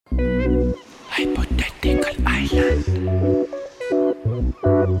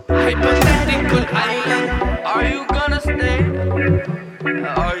Hypothetical island. Are you gonna stay?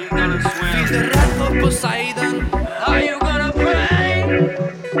 Are you gonna swim? Feel the wrath of Poseidon. Are you gonna pray?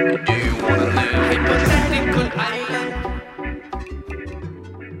 Do you wanna live? Hypothetical island.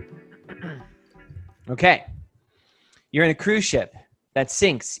 Okay. You're in a cruise ship that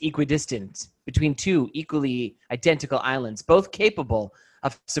sinks equidistant between two equally identical islands, both capable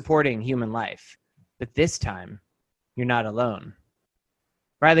of supporting human life. But this time, you're not alone.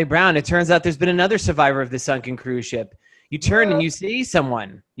 Riley Brown, it turns out there's been another survivor of the sunken cruise ship. You turn and you see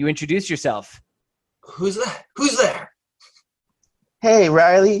someone. You introduce yourself. Who's that? Who's there? Hey,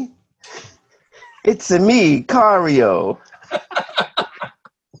 Riley. It's me, Cario.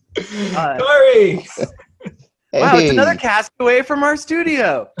 Corey! Wow, it's another castaway from our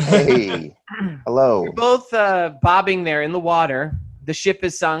studio. Hey, hello. You're both bobbing there in the water. The ship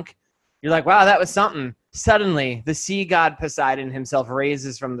is sunk. You're like, wow, that was something. Suddenly, the sea god Poseidon himself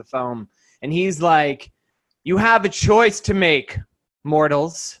raises from the foam. And he's like, you have a choice to make,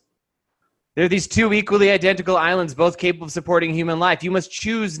 mortals. There are these two equally identical islands, both capable of supporting human life. You must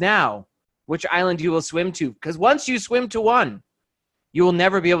choose now which island you will swim to. Because once you swim to one, you will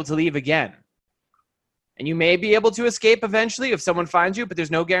never be able to leave again. And you may be able to escape eventually if someone finds you, but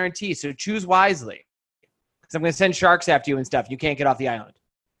there's no guarantee. So choose wisely. Because I'm going to send sharks after you and stuff. You can't get off the island.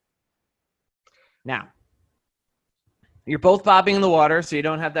 Now, you're both bobbing in the water, so you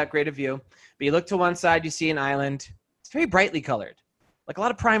don't have that great a view. But you look to one side, you see an island. It's very brightly colored. Like a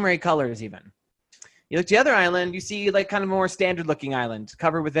lot of primary colors even. You look to the other island, you see like kind of more standard looking island,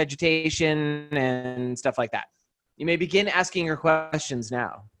 covered with vegetation and stuff like that. You may begin asking your questions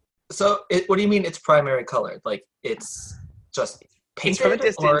now. So, what do you mean it's primary colored? Like, it's just painted, from a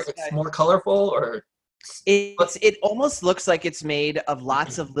distance, or it's more colorful, or... It almost looks like it's made of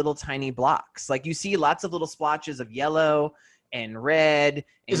lots of little tiny blocks. Like you see lots of little splotches of yellow and red. And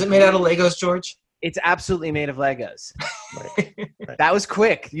is it made out of Legos, George? It's absolutely made of Legos. Right. That was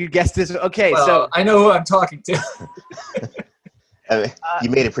quick. You guessed this. Okay, well, so I know who I'm talking to. I mean, you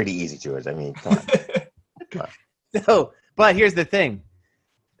made it pretty easy, George. I mean, come on. So, but here's the thing.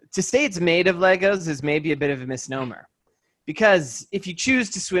 To say it's made of Legos is maybe a bit of a misnomer. Because if you choose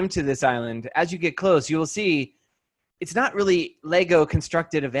to swim to this island, as you get close, you will see it's not really Lego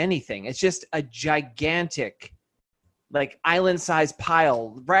constructed of anything. It's just a gigantic, like island-sized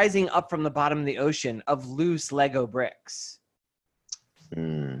pile rising up from the bottom of the ocean of loose Lego bricks.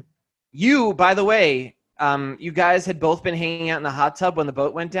 Mm. You, by the way, you guys had both been hanging out in the hot tub when the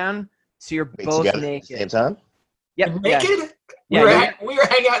boat went down, so you're both Together naked. at the same time? Yep. Naked? Yeah. We were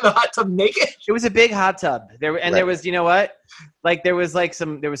hanging out in the hot tub naked? It was a big hot tub. There Right. was, you know what? Like there was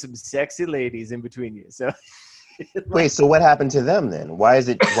some sexy ladies in between you. So Wait, so what happened to them then? Why is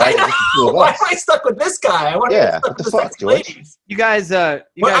it just the two of Why us? am I stuck with this guy? I want to Yeah, get stuck what the with fuck, sexy George? ladies. you guys,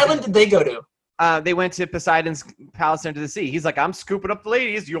 What island did they go to? they went to Poseidon's palace under the sea. He's like, I'm scooping up the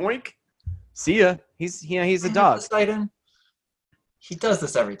ladies. Yoink. See ya. He's a dog. Poseidon. He does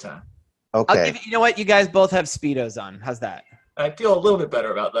this every time. I'll Okay. give you know what? You guys both have Speedos on. How's that? I feel a little bit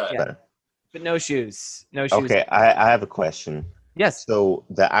better about that. Yeah. But no shoes. No shoes. Okay, I have a question. Yes. So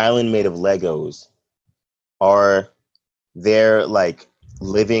the island made of Legos, are there like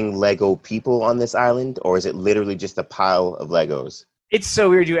living Lego people on this island, or is it literally just a pile of Legos? It's so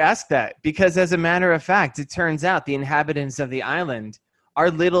weird you ask that because as a matter of fact, it turns out the inhabitants of the island are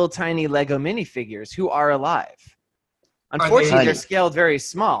little tiny Lego minifigures who are alive. Unfortunately, tiny? they're scaled very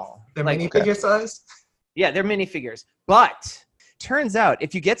small. They're Like, minifigure sized? yeah, they're minifigures. But turns out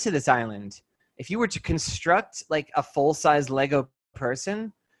if you get to this island, if you were to construct like a full-size Lego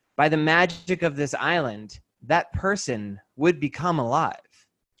person, by the magic of this island, that person would become alive.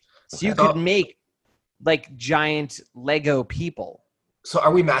 So you Okay. could make like giant Lego people. So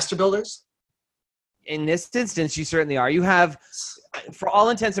are we master builders? In this instance, you certainly are. You have, for all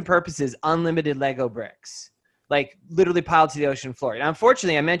intents and purposes, unlimited Lego bricks, like literally piled to the ocean floor. Now,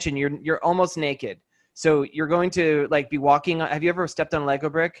 unfortunately, I mentioned you're almost naked, so you're going to like be walking. Have you ever stepped on a Lego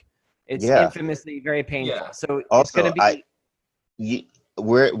brick? It's infamously very painful. Yeah. So it's Also, going to be.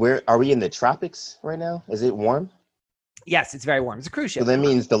 where are we in the tropics right now? Is it warm? Yes, it's very warm. It's a cruise ship. So that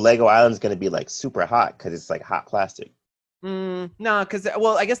means the Lego island's going to be like super hot because it's like hot plastic. No, because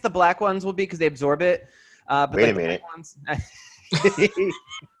I guess the black ones will be because they absorb it. But Wait a like, the minute. white ones-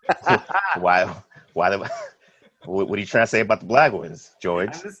 Why? What are you trying to say about the black ones,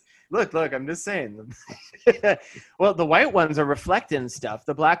 George? Look, I'm just saying. Well, the white ones are reflecting stuff.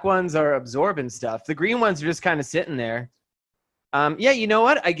 The black ones are absorbing stuff. The green ones are just kind of sitting there. Yeah, you know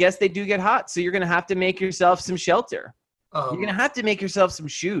what? I guess they do get hot, so you're going to have to make yourself some shelter. You're going to have to make yourself some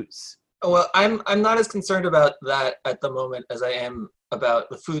shoes. Well, I'm not as concerned about that at the moment as I am about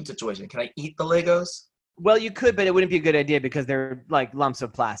the food situation. Can I eat the Legos? Well, you could, but it wouldn't be a good idea because they're like lumps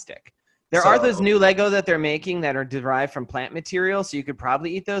of plastic. There are those So- new Lego that they're making that are derived from plant material, so you could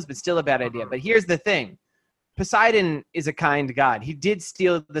probably eat those, but still a bad idea. But here's the thing. Poseidon is a kind god. He did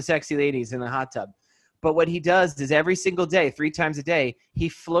steal the sexy ladies in the hot tub. But what he does is every single day, 3 times a day, he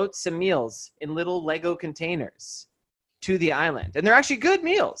floats some meals in little Lego containers to the island. And they're actually good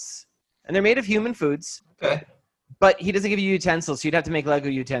meals. And they're made of human foods. Okay. But he doesn't give you utensils, so you'd have to make Lego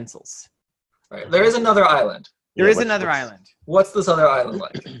utensils. All right. There is another island. There Yeah, is what's- another what's- island. What's this other island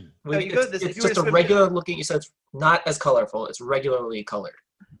like? No, you go to it's this- if you were just to a swim- regular looking. You said it's not as colorful. It's regularly colored.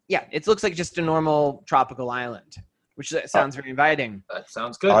 Yeah, it looks like just a normal tropical island, which sounds very inviting. That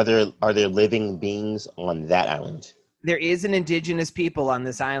sounds good. Are there living beings on that island? There is an indigenous people on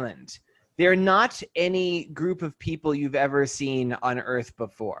this island. They're not any group of people you've ever seen on Earth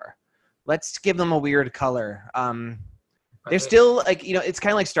before. Let's give them a weird color. They're still like, it's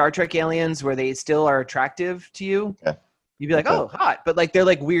kind of like Star Trek aliens where they still are attractive to you. Okay. You'd be like, Okay. oh, hot. But like they're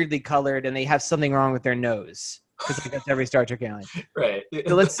like weirdly colored and they have something wrong with their nose. Because like, that's every Star Trek alien. right.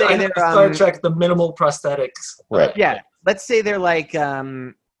 So let's say I know they're, Star Trek, um, the minimal prosthetics. Right. Yeah. Let's say they're like, I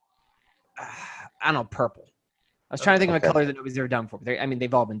don't know, purple. I was trying to think of a Okay. color that nobody's ever done before. But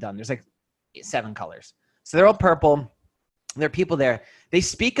they've all been done. There's like 7 colors. So they're all purple. There are people there. They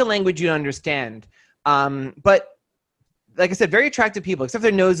speak a language you don't understand. But like I said, very attractive people, except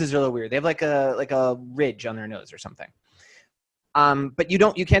their noses are a little weird. They have like a ridge on their nose or something. But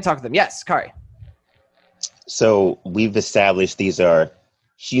you can't talk to them. Yes, Kari. So we've established these are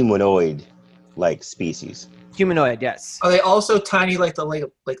humanoid-like species. Humanoid, yes. Are they also tiny like the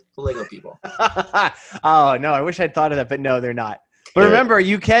Lego people? Oh, no, I wish I'd thought of that, but no, they're not. But They're- remember,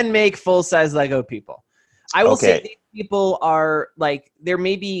 you can make full-size Lego people. I will say Okay. these people are like, they're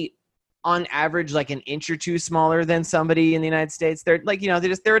maybe on average like an inch or two smaller than somebody in the United States. They're like,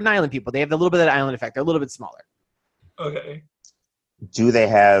 they're an island people. They have a little bit of that island effect. They're a little bit smaller. Okay. Do they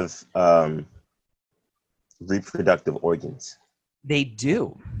have reproductive organs? They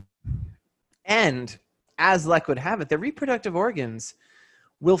do. And as luck would have it, their reproductive organs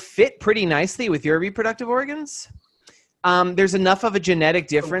will fit pretty nicely with your reproductive organs. There's enough of a genetic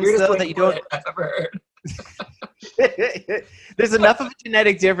difference, Weirdest though, way that to you put don't. it I've ever heard. There's enough of a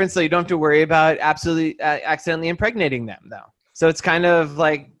genetic difference, so you don't have to worry about absolutely accidentally impregnating them, though. So it's kind of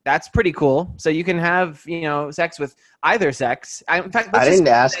like that's pretty cool. So you can have sex with either sex. In fact, I didn't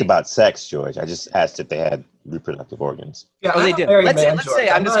ask about sex, George. I just asked if they had reproductive organs. Yeah, Oh, they I'm a do. married Let's man, say George.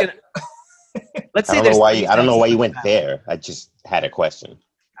 I'm just not- gonna. Let's I say don't there's know why. three I don't know why you sexes went in the there. I just had a question.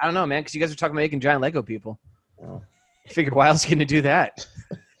 I don't know, man, because you guys are talking about making giant Lego people. Oh. Figured why else are you gonna do that?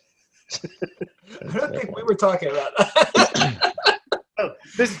 I don't think we were talking about that.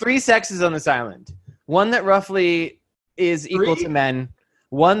 There's 3 sexes on this island. One that roughly is equal 3? to men.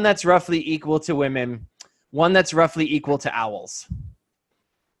 One that's roughly equal to women. One that's roughly equal to owls.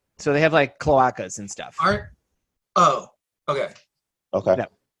 So they have like cloacas and stuff. Oh, okay. Okay. No.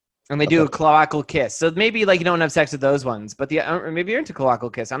 And they do a Okay. cloacal kiss. So maybe like you don't have sex with those ones, but or maybe you're into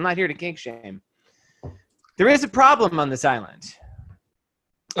cloacal kiss. I'm not here to kink shame. There is a problem on this island.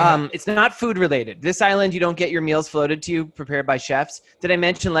 It's not food related. This island, you don't get your meals floated to you prepared by chefs. Did I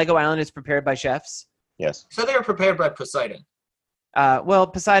mention Lego Island is prepared by chefs? Yes. So they were prepared by Poseidon. Well,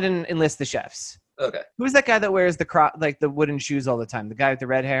 Poseidon enlists the chefs. Okay. Who's that guy that wears the wooden shoes all the time? The guy with the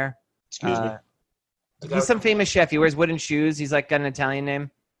red hair? Excuse me. The guy He's with some the- famous chef. He wears wooden shoes. He's like got an Italian name.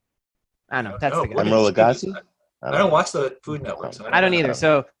 I don't know. That's the guy. Emeril Lagasse? I don't watch the Food Network. So I don't either.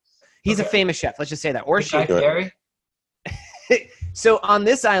 So he's a Okay. famous chef. Let's just say that. Or The Guy she. Sure. Fieri? So on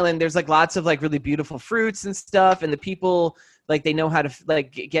this island, there's like lots of like really beautiful fruits and stuff, and the people like they know how to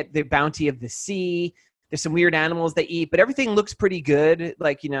like get the bounty of the sea. There's some weird animals they eat, but everything looks pretty good.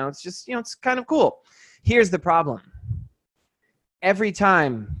 Like it's just it's kind of cool. Here's the problem. Every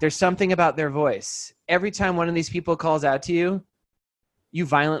time there's something about their voice, every time one of these people calls out to you, you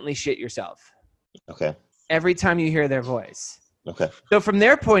violently shit yourself. Okay. Every time you hear their voice. Okay. So from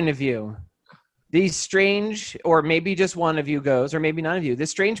their point of view, these strange, or maybe just one of you goes, or maybe none of you, this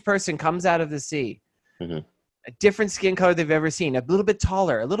strange person comes out of the sea, Mhm. a different skin color they've ever seen, a little bit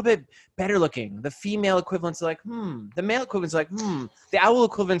taller, a little bit better looking. The female equivalents are like, The male equivalents are like, The owl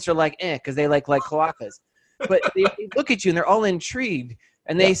equivalents are like, because they like cloacas. But they look at you and they're all intrigued,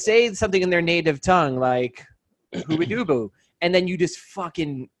 and they say something in their native tongue like, hooba-dooba, and then you just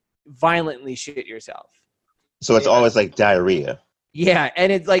fucking violently shit yourself. So it's Yeah. always like diarrhea. Yeah,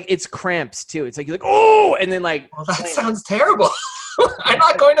 and it's like it's cramps too. It's like you're like, oh, and then like Well, that sounds terrible. I'm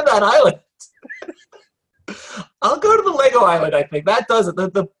not going to that island. I'll go to the Lego Island, I think. That does it.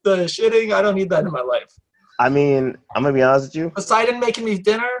 The shitting, I don't need that in my life. I mean, I'm gonna be honest with you. Poseidon making me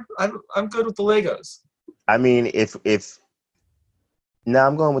dinner. I'm good with the Legos. I mean, if no,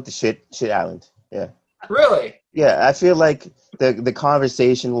 I'm going with the shit island. Yeah, Really? yeah. I feel like the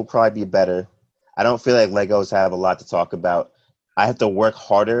conversation will probably be better. I don't feel like Legos have a lot to talk about. I have to work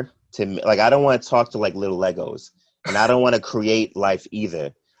harder to like. I don't want to talk to like little Legos, and I don't want to create life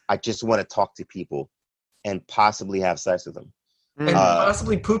either. I just want to talk to people and possibly have sex with them. And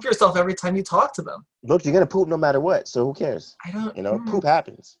possibly poop yourself every time you talk to them. Look, you're gonna poop no matter what, so who cares? I don't. You know, poop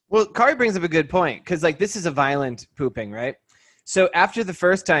happens. Well, Kari brings up a good point because like this is a violent pooping, right? So after the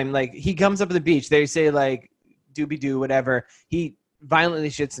first time, like he comes up to the beach, they say like doobie doo, whatever. He violently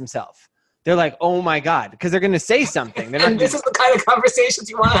shits himself. They're like, oh my god, because they're gonna say something. They're not And this is the kind of conversations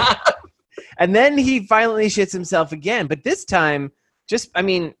you want to have. And then he violently shits himself again, but this time,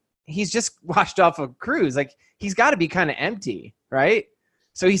 he's just washed off a cruise. Like he's got to be kind of empty, right?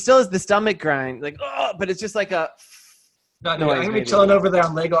 So he still has the stomach grind, like oh, but it's just like a. No, dude, I'm gonna be chilling over there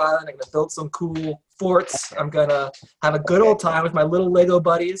on Lego Island. I'm gonna build some cool forts. I'm gonna have a good old time with my little Lego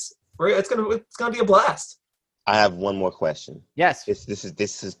buddies. It's gonna be a blast. I have one more question. Yes. This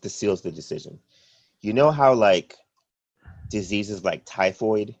seals the decision. You know how like diseases like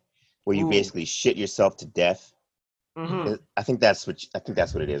typhoid, where you basically shit yourself to death. Mm-hmm. I think that's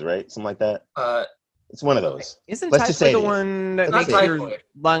what it is, right? Something like that. It's one of those. Isn't Let's just typhoid say the it is. one that It's makes not your typhoid.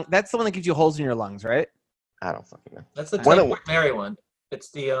 lung? That's the one that gives you holes in your lungs, right? I don't fucking know. That's the One Typhoid Mary one. It's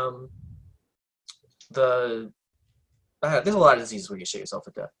the there's a lot of diseases where you shit yourself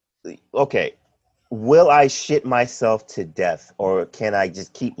to death. Okay, will I shit myself to death, or can I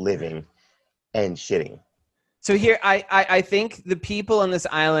just keep living and shitting? So here, I think the people on this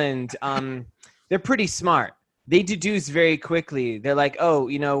island, they're pretty smart. They deduce very quickly. They're like, oh,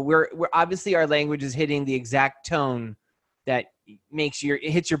 you know, we're obviously our language is hitting the exact tone that makes it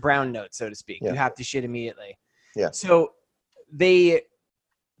hits your brown note, so to speak. Yeah. You have to shit immediately. Yeah. So they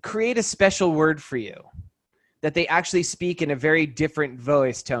create a special word for you that they actually speak in a very different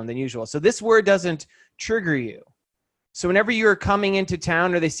voice tone than usual. So this word doesn't trigger you. So whenever you're coming into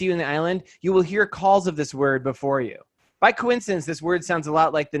town or they see you in the island, you will hear calls of this word before you. By coincidence, this word sounds a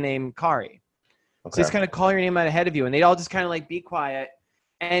lot like the name Kari. Okay. So just kind of call your name out ahead of you, and they all just kind of like be quiet.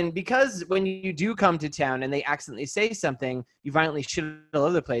 And because when you do come to town and they accidentally say something, you violently shit all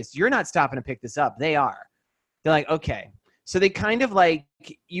over the place, you're not stopping to pick this up. They are. They're like, okay. So they kind of like,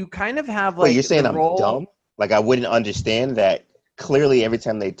 you kind of have like. Wait, you're saying I'm role... dumb? Like I wouldn't understand that clearly every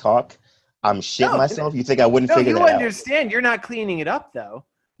time they talk, I'm shitting myself? You think I wouldn't figure that out? No, you understand. You're not cleaning it up, though.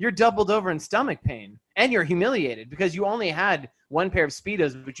 You're doubled over in stomach pain. And you're humiliated because you only had one pair of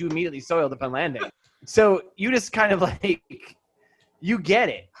Speedos, which you immediately soiled upon landing. So you just kind of like, you get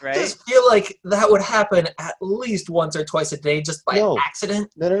it, right? I just feel like that would happen at least once or twice a day just by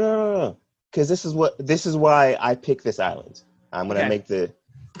accident. No. Because this is why I picked this island. I'm going to make the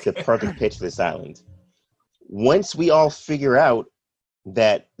perfect pitch for this island. Once we all figure out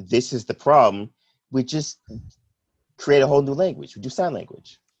that this is the problem, we just create a whole new language. We do sign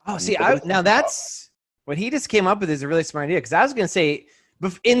language. Oh, see, now that's what he just came up with is a really smart idea. Because I was going to say,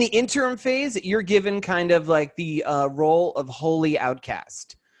 in the interim phase, you're given kind of like the role of holy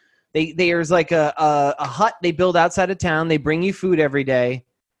outcast. There's like a hut they build outside of town. They bring you food every day.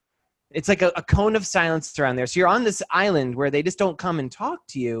 It's like a cone of silence around there. So you're on this island where they just don't come and talk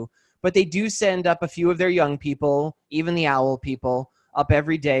to you, but they do send up a few of their young people, even the owl people, up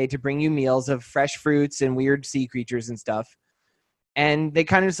every day to bring you meals of fresh fruits and weird sea creatures and stuff. And they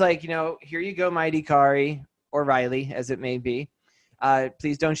kind of just like, you know, here you go, mighty Kari, or Riley, as it may be.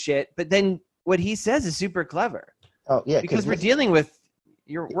 Please don't shit. But then what he says is super clever. Oh, yeah. Because we're dealing with,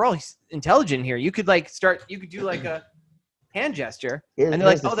 we're all intelligent here. You could do like a hand gesture. And they're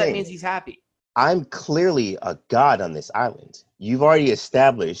like, oh, that means he's happy. I'm clearly a god on this island. You've already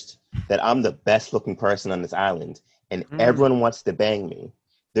established that I'm the best looking person on this island. And everyone wants to bang me.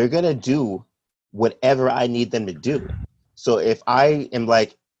 They're going to do whatever I need them to do. So if I am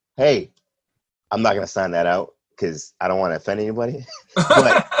like, hey, I'm not going to sign that out because I don't want to offend anybody.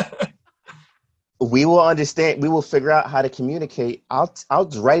 But we will understand. We will figure out how to communicate. I'll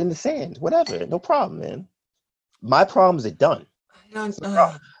just write in the sand. Whatever. No problem, man. My problems are done. I'm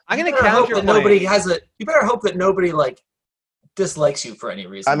going to counter that nobody has a. You better hope that nobody like dislikes you for any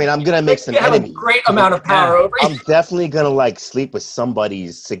reason. I mean, I'm gonna make some enemies. Have a great amount of power over you. I'm definitely gonna like sleep with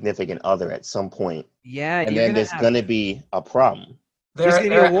somebody's significant other at some point. Yeah, and then there's gonna be a problem. There's gonna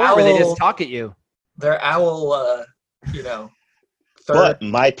be a war where they just talk at you. Their owl, but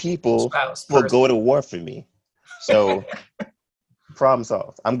my people will go to war for me. So, problem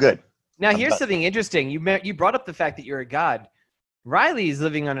solved. I'm good. Now, here's something interesting. You brought up the fact that you're a god. Riley's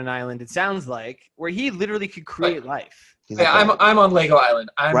living on an island, it sounds like, where he literally could create life. Yeah, I'm on Lego Island.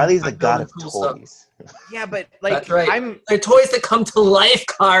 Riley's a god of toys. Yeah, but like that's right. They're toys that come to life,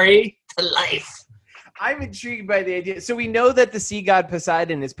 Kari. To life. I'm intrigued by the idea. So we know that the sea god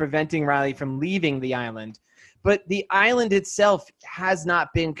Poseidon is preventing Riley from leaving the island, but the island itself has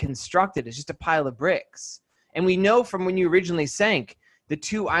not been constructed. It's just a pile of bricks. And we know from when you originally sank, the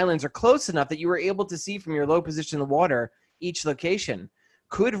two islands are close enough that you were able to see from your low position in the water each location.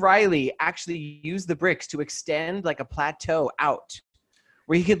 Could Riley actually use the bricks to extend like a plateau out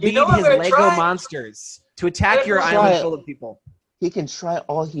where he could lead his Lego monsters to attack your island full of people? He can try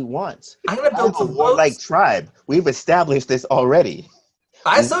all he wants. I'm gonna build a warlike tribe. We've established this already.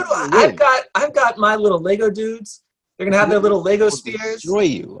 I've got my little Lego dudes. They're gonna have their little Lego spears. Destroy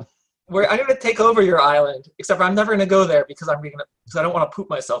you. Where I'm gonna take over your island. Except I'm never gonna go there because I don't want to poop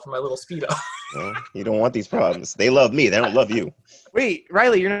myself in my little speedo. Well, you don't want these problems. They love me. They don't love you. Wait,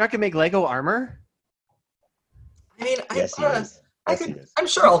 Riley, you're not gonna make Lego armor? I mean, yes, he is. I'm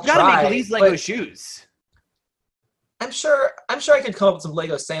sure I'll try. You gotta make at least Lego shoes. I'm sure I could come up with some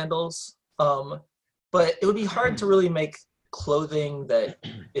Lego sandals, but it would be hard to really make clothing that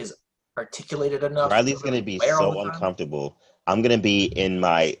is articulated enough. Riley's going to be so uncomfortable. I'm going to be in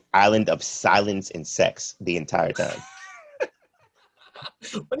my island of silence and sex the entire time.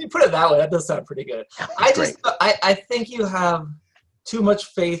 When you put it that way, that does sound pretty good. I think you have too much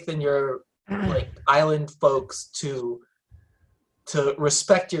faith in your island folks to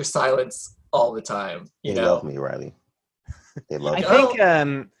respect your silence all the time. You know? Love me, Riley. They love me.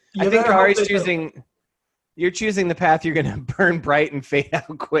 I think Kari's choosing. You're choosing the path you're going to burn bright and fade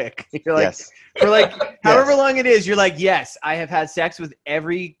out quick. You're like, yes. For like however long it is, you're like, yes, I have had sex with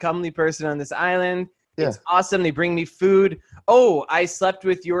every comely person on this island. Yeah. It's awesome. They bring me food. Oh, I slept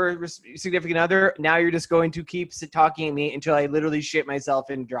with your significant other. Now you're just going to keep talking to me until I literally shit myself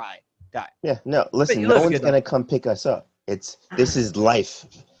and die. Yeah, no, listen, no one's going to come pick us up. This is life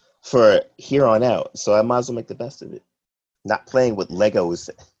for here on out. So I might as well make the best of it. Not playing with Legos,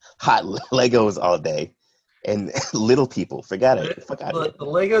 hot Legos all day. And little people, forget it. The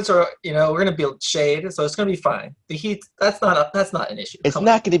Legos are, we're gonna build shade, so it's gonna be fine. The heat, that's not an issue. It's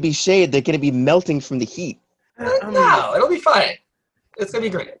not gonna be shade. They're gonna be melting from the heat. No, it'll be fine. It's gonna be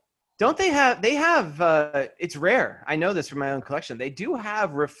great. Don't they have? They have. It's rare. I know this from my own collection. They do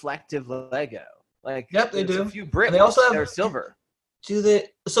have reflective Lego. Yep, they do. A few bricks. And they also have. They're silver. Do they?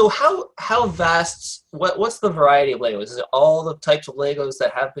 So how vast? What's the variety of Legos? Is it all the types of Legos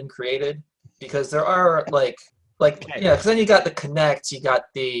that have been created? Because there are because then you got the Connect, you got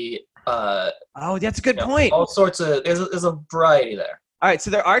the oh, that's a good point. All sorts of there's a variety there. All right,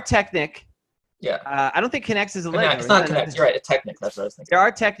 so there are Technic. Yeah. I don't think Connect is a Lego. It's not Connect. You're right. A Technic. That's what I was thinking. There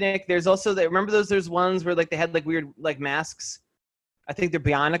are Technic. There's also remember those. There's ones where they had weird masks. I think they're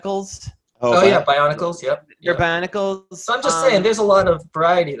Bionicles. Oh yeah, Bionicles. Yep. They're Bionicles. So I'm just saying, there's a lot of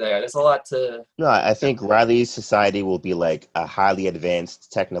variety there. There's a lot to. No, I think Riley's society will be like a highly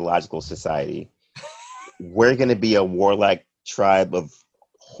advanced technological society. We're gonna be a warlike tribe of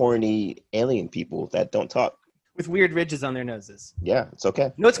horny alien people that don't talk. With weird ridges on their noses. Yeah, it's okay.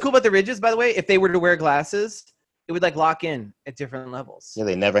 You know what's cool about the ridges, by the way? If they were to wear glasses, it would lock in at different levels. Yeah,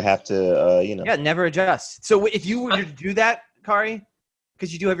 they never have to, Yeah, never adjust. So if you were to do that, Kari,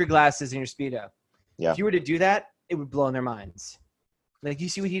 because you do have your glasses and your Speedo. Yeah. If you were to do that, it would blow in their minds. You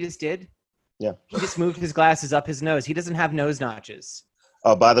see what he just did? Yeah. He just moved his glasses up his nose. He doesn't have nose notches.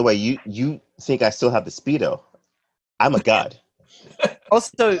 Oh, by the way, you think I still have the Speedo? I'm a god.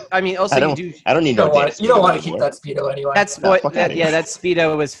 Also, I don't need no dance. You don't want to keep that Speedo anyway. That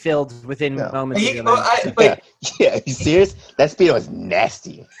Speedo was filled within moments. Yeah, are you serious? That Speedo is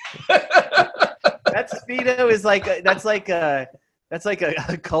nasty. That Speedo is that's like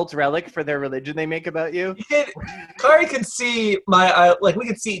a cult relic for their religion they make about you. Kari can see we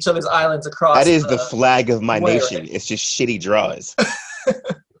can see each other's islands across. That is the flag of my nation. It's just shitty draws.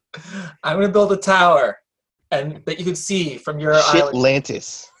 I'm going to build a tower and that you can see from your island.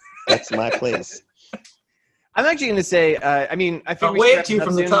 Shitlantis. That's my place. I'm actually going to say, I think I'll wave to you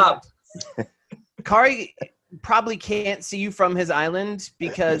from the top. Kari probably can't see you from his island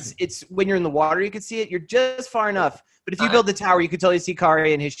because it's when you're in the water you can see it. You're just far enough. But if you build the tower, you can totally see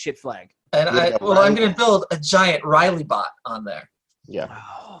Kari and his shit flag. And I'm going to build a giant Riley bot on there. Yeah.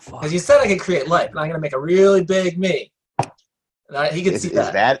 Oh, fuck. Because you said I could create life, and I'm going to make a really big me. And he can see that.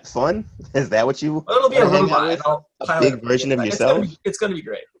 Is that fun? Is that what you? Well, it'll be a robot. A big version of yourself. It's going to be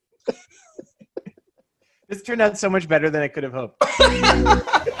great. This turned out so much better than I could have hoped.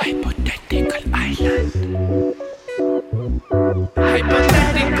 Hypothetical island.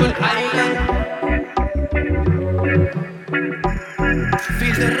 Hypothetical island.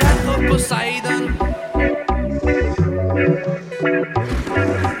 the wrath of Poseidon.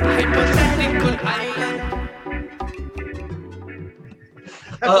 Hypothetical island.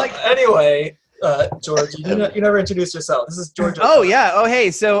 Anyway, George, you never introduced yourself. This is George. Oh yeah. Oh hey.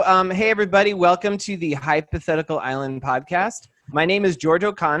 So hey everybody, welcome to the Hypothetical Island podcast. My name is George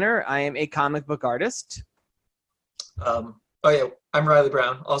O'Connor. I am a comic book artist. Oh yeah, I'm Riley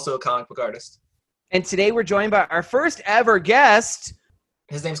Brown, also a comic book artist. And today we're joined by our first ever guest.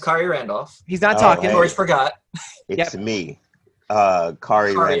 His name's Kari Randolph. He's not talking. hey. George forgot. It's me,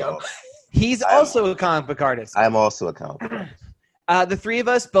 Kari Randolph. He's also a comic book artist. I'm also a comic book artist. The three of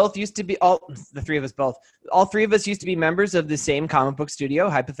us used to be all three of us used to be members of the same comic book studio,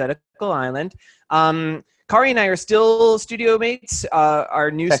 Hypothetical Island. Kari and I are still studio mates.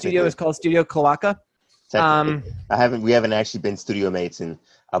 Our new studio is called Studio Kalaka. We haven't actually been studio mates in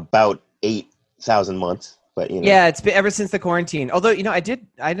about 8,000 months, but you know. Yeah, it's been ever since the quarantine. Although, you know, I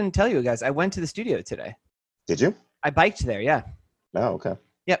didn't tell you guys. I went to the studio today. Did you? I biked there, yeah. Oh, okay.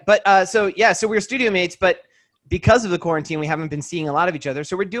 Yeah, but so we're studio mates, but because of the quarantine, we haven't been seeing a lot of each other.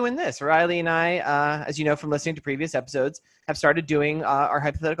 So we're doing this. Riley and I, as you know from listening to previous episodes, have started doing our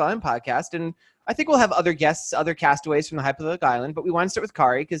Hypothetical Island podcast. And I think we'll have other guests, other castaways from the Hypothetical Island. But we want to start with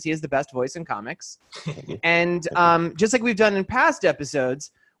Kari because he has the best voice in comics. And just like we've done in past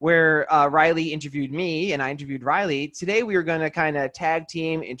episodes where Riley interviewed me and I interviewed Riley, today we are going to kind of tag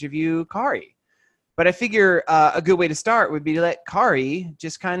team interview Kari. But I figure a good way to start would be to let Kari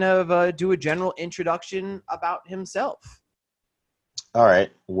just kind of do a general introduction about himself. All right.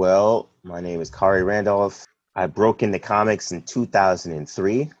 Well, my name is Kari Randolph. I broke into comics in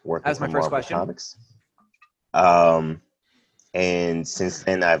 2003, working That was my for first Marvel question. Comics. And since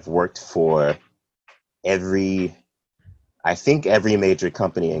then, I've worked for every major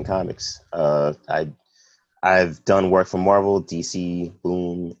company in comics. I've done work for Marvel, DC,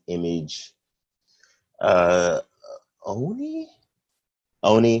 Boom, Image, Oni,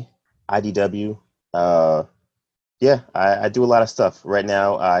 IDW. I do a lot of stuff. Right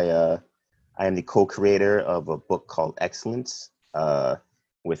now, I am the co-creator of a book called Excellence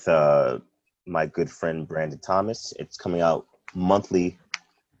with my good friend Brandon Thomas. It's coming out monthly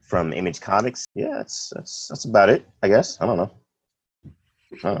from Image Comics. Yeah, that's about it, I guess. I don't know.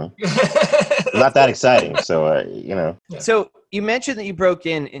 Not that exciting. So, you know. So you mentioned that you broke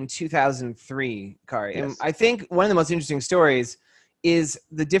in 2003, Kari. Yes. And I think one of the most interesting stories is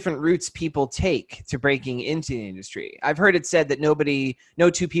the different routes people take to breaking into the industry. I've heard it said that no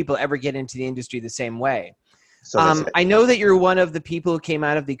two people ever get into the industry the same way. So I know that you're one of the people who came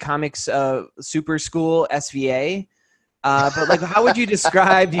out of the comics super school, SVA. But like, how would you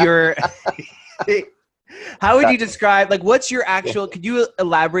describe your... How would you describe, like, what's your actual, could you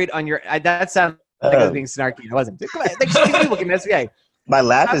elaborate on your, that sounded like I was being snarky. I wasn't. Come on, like, people can SVA. my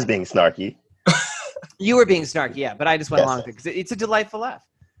laugh is being snarky. You were being snarky, yeah, but I just went Yes. along with it because it's a delightful laugh.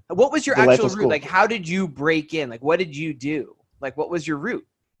 What was your Delightful actual route? school. Like, how did you break in? Like, what did you do? Like, what was your route?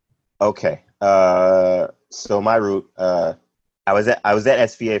 Okay. So my route, I was at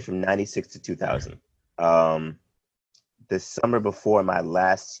SVA from 96 to 2000. The summer before my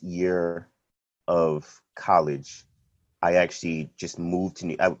last year of college, I actually just moved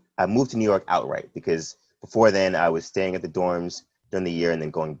to I moved to New York outright, because before then I was staying at the dorms during the year and then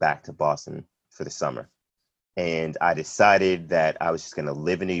going back to Boston for the summer. And I decided that I was just going to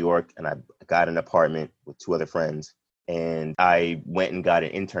live in New York, and I got an apartment with two other friends, and I went and got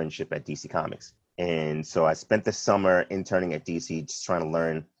an internship at DC Comics. And so I spent the summer interning at DC, just trying to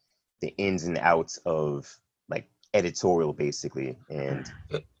learn the ins and outs of like editorial, basically, and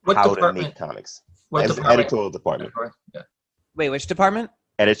What how to department? make comics. What It was department? editorial department. Yeah. Wait, which department?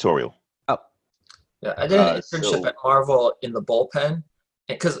 Editorial. Yeah, I did an internship so- at Marvel in the bullpen,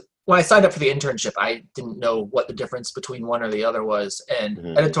 because when I signed up for the internship, I didn't know what the difference between one or the other was, and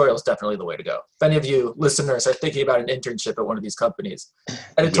Mhm. editorial is definitely the way to go. If any of you listeners are thinking about an internship at one of these companies,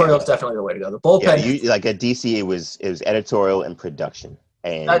 editorial is definitely the way to go. The Yeah, bullpen, like at DC, it was editorial and production,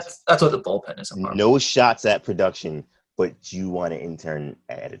 and that's what the bullpen is at Marvel. no shots at production, but you want to intern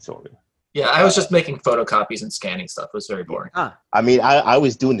at editorial. Yeah, I was just making photocopies and scanning stuff. It was very boring. I mean, I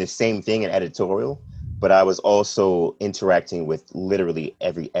was doing the same thing in editorial, but I was also interacting with literally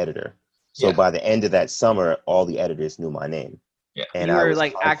every editor. So Yeah. by the end of that summer, all the editors knew my name. Yeah. And You I were was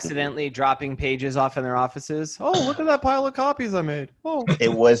like constantly- accidentally dropping pages off in their offices. Oh, look at that pile of copies I made. Oh.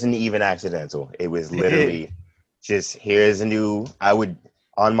 It wasn't even accidental. It was literally just, here's a new,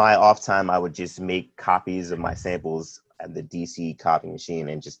 on my off time, I would just make copies of my samples at the DC copying machine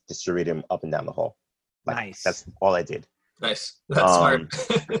and just distribute them up and down the hall. Like, Nice. That's all I did. Nice. That's smart.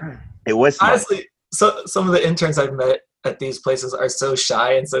 It was smart. Honestly, so some of the interns I've met at these places are so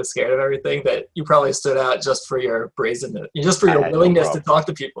shy and so scared of everything that you probably stood out just for your brazenness, just for I your had no willingness to problem. talk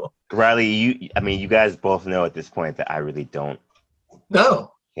to people. Riley, you guys both know at this point that I really don't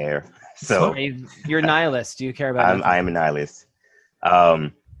No. care. So You're a nihilist. Do you care about nothing? I am a nihilist.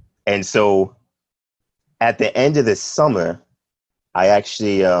 And so at the end of the summer, I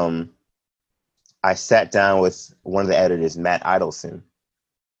actually I sat down with one of the editors, Matt Idelson,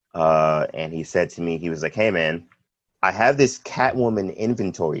 and he said to me, he was like, "Hey man, I have this Catwoman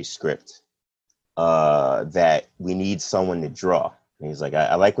inventory script that we need someone to draw." And he's like,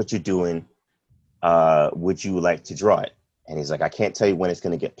 I like what you're doing. Would you like to draw it? And he's like, I can't tell you when it's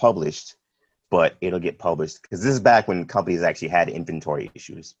going to get published, but it'll get published. Because this is back when companies actually had inventory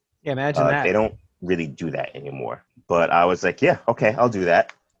issues. Yeah, imagine that. They don't really do that anymore. But I was like, yeah, okay, I'll do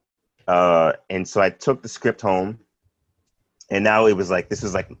that. And so I took the script home. And now it was like, this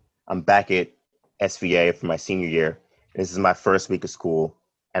was like, I'm back at SVA for my senior year. This is my first week of school.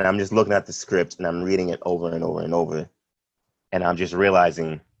 And I'm just looking at the script and I'm reading it over and over and over. And I'm just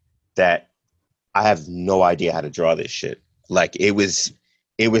realizing that I have no idea how to draw this shit. Like it was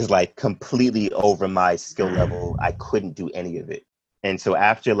like completely over my skill level. I couldn't do any of it. And so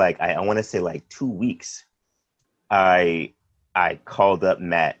after like, I want to say like 2 weeks, I called up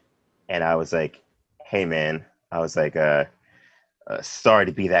Matt and I was like, hey man, I was like, sorry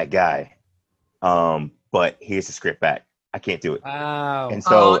to be that guy. But here's the script back. I can't do it. Wow. And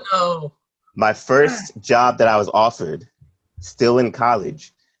so no. my first job that I was offered, still in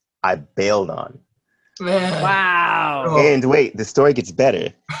college, I bailed on. Man. Wow. Oh. And wait, the story gets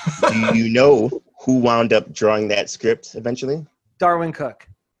better. Do you know who wound up drawing that script eventually? Darwin Cook.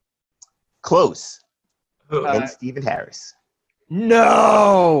 Close. Who? And Stephen Harris.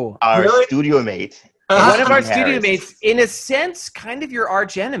 No. Our Really? studio mate. One of our Stephen studio Harris. mates, in a sense, kind of your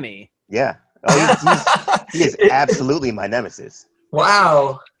arch enemy. Yeah. Oh, he is absolutely my nemesis.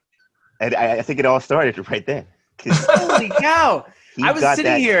 Wow. And I think it all started right then. 'Cause Holy cow. he I was got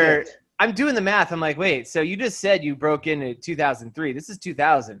sitting that here, script. I'm doing the math. I'm like, wait, so you just said you broke in 2003. This is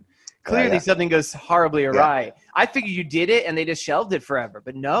 2000. Clearly Yeah. something goes horribly awry. I figured you did it and they just shelved it forever,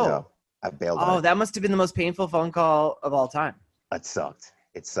 but no. No, I bailed on Oh, it. that must have been the most painful phone call of all time. It sucked.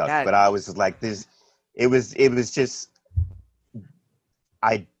 It sucked. That- But I was like, this. It was just.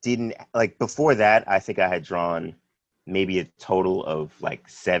 I didn't like before that. I think I had drawn maybe a total of like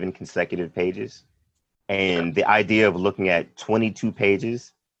 7 consecutive pages, and the idea of looking at 22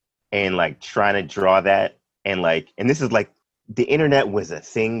 pages and like trying to draw that and this is like the internet was a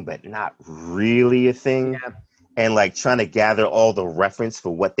thing, but not really a thing. Yeah. And like trying to gather all the reference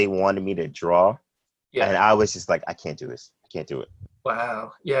for what they wanted me to draw. Yeah. And I was just like, I can't do this. I can't do it.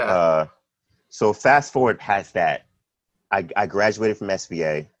 Wow. Yeah. So fast forward past that, I graduated from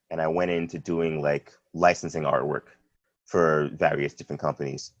SVA and I went into doing like licensing artwork for various different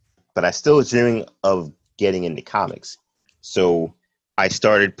companies. But I still was dreaming of getting into comics. So I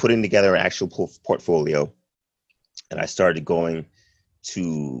started putting together an actual portfolio and I started going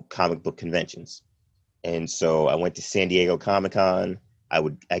to comic book conventions. And so I went to San Diego Comic-Con.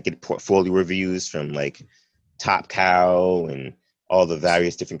 I get portfolio reviews from like Top Cow and all the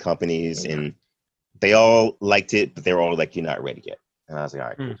various different companies, and they all liked it, but they were all like, "You're not ready yet." And I was like, "All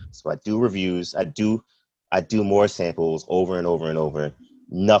right." Cool. So I do reviews. I do more samples over and over and over.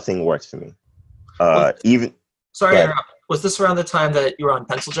 Nothing works for me. Sorry to interrupt. Was this around the time that you were on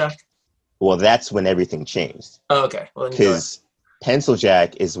Pencil Jack? Well, that's when everything changed. Oh, okay. Well, then you go ahead. Because Pencil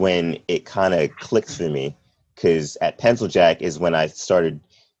Jack is when it kind of clicked for me. Because at Pencil Jack is when I started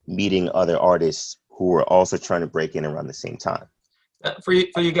meeting other artists who were also trying to break in around the same time. For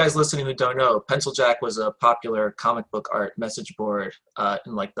you guys listening who don't know, Pencil Jack was a popular comic book art message board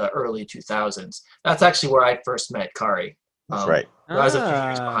in like the early 2000s. That's actually where I first met Kari. That's right. I was a few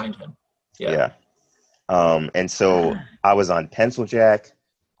years behind him. Yeah. And so I was on Pencil Jack.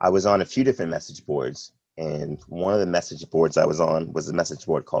 I was on a few different message boards. And one of the message boards I was on was a message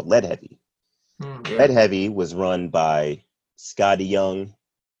board called Lead Heavy. Yeah. Lead Heavy was run by Scotty Young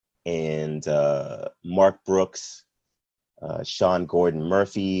and Mark Brooks, Sean Gordon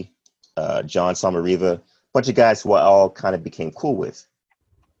Murphy, John Samariva, a bunch of guys who I all kind of became cool with.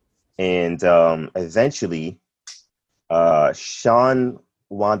 And eventually, Sean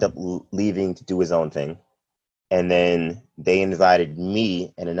wound up leaving to do his own thing. And then they invited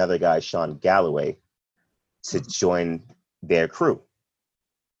me and another guy, Sean Galloway, to join their crew.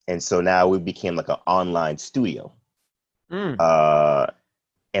 And so now we became like an online studio.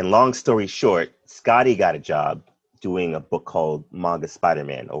 And long story short, Scotty got a job doing a book called Manga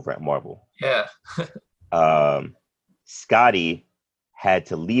Spider-Man over at Marvel. Yeah. Scotty had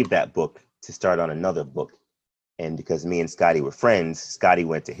to leave that book to start on another book. And because me and Scotty were friends, Scotty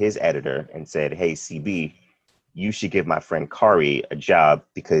went to his editor and said, "Hey, CB, you should give my friend Kari a job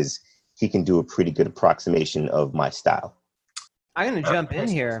because he can do a pretty good approximation of my style." I'm gonna jump in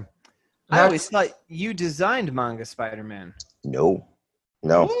here. I That's- always thought you designed Manga Spider-Man. No,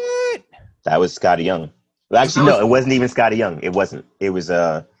 What? that was Scotty Young. Well, actually, no, it wasn't even Scotty Young. It wasn't. It was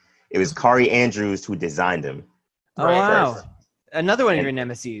Kari Andrews who designed him. Oh Right. wow! First. Another one of your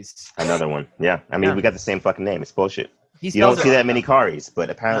nemesis. Another one. Yeah, I mean, Yeah. we got the same fucking name. It's bullshit. He You don't spells see it that many Karis, but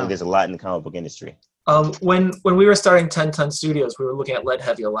apparently No. there's a lot in the comic book industry. When we were starting 10 Ton Studios, we were looking at Lead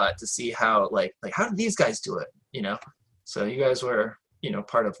Heavy a lot to see how like how did these guys do it, you know? So you guys were,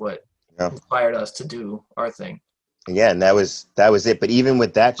 part of what Yeah. inspired us to do our thing. Yeah, and that was it. But even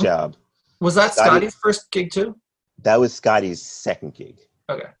with that job, Was that Scotty- Scotty's first gig too? that was Scotty's second gig.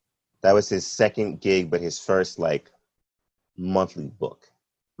 Okay. That was his second gig, but his first like monthly book.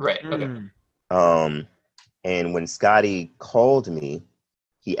 Right. Okay. Mm. And when Scotty called me,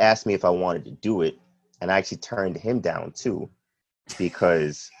 he asked me if I wanted to do it, and I actually turned him down too,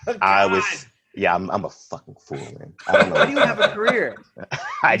 because I was I'm a fucking fool, man. I don't know. Why do you have a career?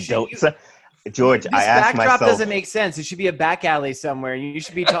 I You should- don't. you- George, This I asked backdrop myself doesn't make sense. It should be a back alley somewhere. You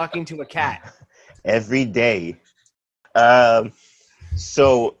should be talking to a cat. every day.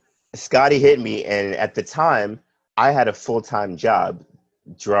 So Scotty hit me, and at the time, I had a full-time job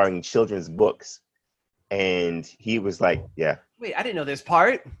drawing children's books, and he was like, "Yeah, Wait, I didn't know this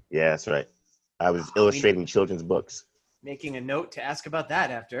part. yeah, that's right. I was illustrating children's books." Making a note to ask about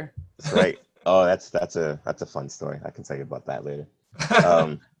that after. That's right. Oh, that's a fun story. I can tell you about that later.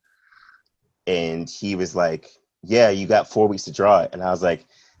 And he was like, "Yeah, you got 4 weeks to draw it." And I was like,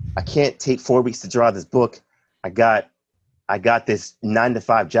 "I can't take 4 weeks to draw this book. I got this 9 to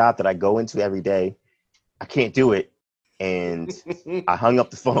 5 job that I go into every day. I can't do it." And I hung up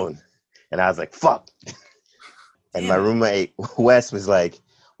the phone, and I was like, "Fuck." And my roommate Wes was like,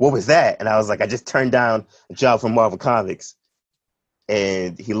 "What was that?" And I was like, "I just turned down a job from Marvel Comics."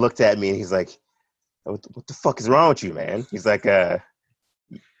 And he looked at me and he's like, what the fuck is wrong with you, man? He's like,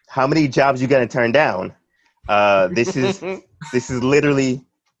 how many jobs you gonna turn down? This is literally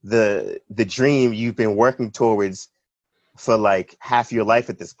the dream you've been working towards for like half your life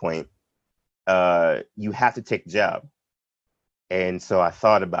at this point. You have to take the job. And so I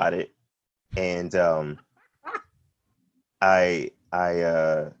thought about it, and I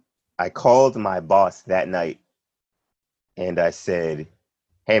called my boss that night, and I said,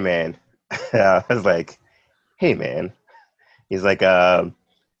 "Hey, man." I was like, "Hey, man." He's like,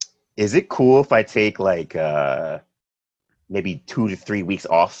 "Is it cool if I take like maybe 2 to 3 weeks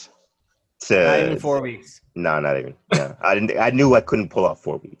off?" Not even 4 weeks. No, not even. No, I didn't. I knew I couldn't pull off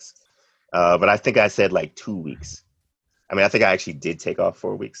 4 weeks, but I think I said like 2 weeks. I mean, I think I actually did take off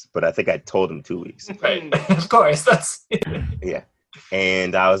 4 weeks, but I think I told him 2 weeks. Right. Of course. That's Yeah.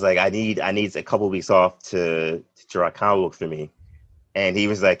 And I was like, I need a couple of weeks off to draw a comic book for me. And he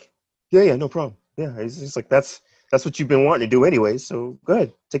was like, yeah, no problem. Yeah. He's just like, that's what you've been wanting to do anyway. So go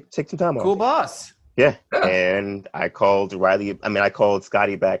ahead, take some time off. Cool boss. Yeah. Yeah. And I called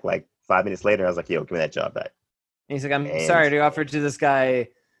Scotty back like 5 minutes later. I was like, yo, give me that job back. And he's like, I'm And- sorry to offer to this guy,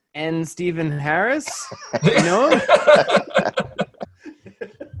 N. Stephen Harris. You know him?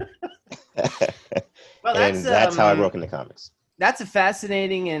 Well, And that's how I broke into comics. That's a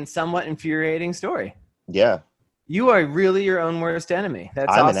fascinating and somewhat infuriating story. Yeah. You are really your own worst enemy.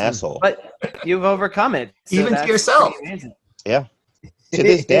 That's I'm an awesome. asshole. But you've overcome it. So Even to that's yourself. pretty amazing. Yeah. To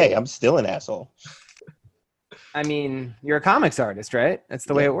this day, I'm still an asshole. I mean, you're a comics artist, right? That's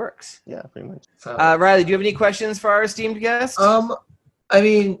the way Yeah. it works. Yeah, pretty much. so, Riley, do you have any questions for our esteemed guest? I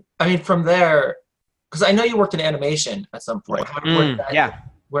mean, from there, because I know you worked in animation at some point. Yeah.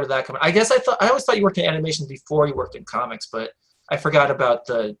 Where did that come? I guess I always thought you worked in animation before you worked in comics, but I forgot about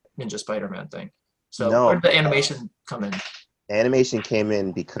the Ninja Spider-Man thing. So No. where did the animation come in? Animation came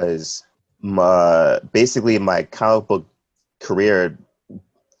in because basically my comic book career,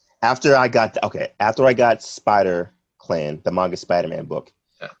 after I got Spider Clan, the manga Spider-Man book,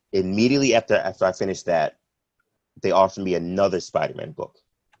 Yeah. immediately after I finished that, they offered me another Spider-Man book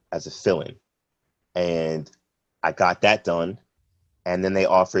as a fill-in, and I got that done, and then they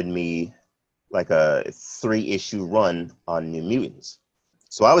offered me like a 3-issue run on New Mutants.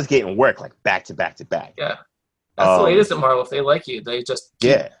 So I was getting work like back to back to back. Yeah. That's the way it is at Marvel. If they like you, they just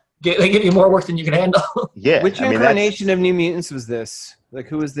Yeah. they give you more work than you can handle. Yeah. Which I mean, incarnation of New Mutants was this? Like,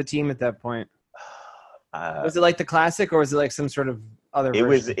 who was the team at that point? Was it like the classic, or was it like some sort of other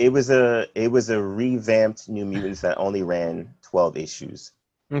version? It was a revamped New Mutants that only ran 12 issues.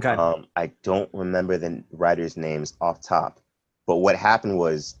 Okay. I don't remember the writers' names off top, but what happened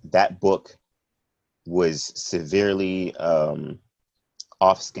was that book was severely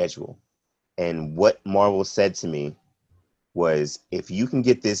off schedule. And what Marvel said to me was, if you can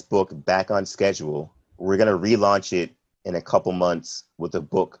get this book back on schedule, we're going to relaunch it in a couple months with a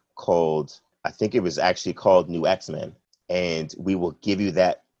book called, I think it was actually called New X-Men. And we will give you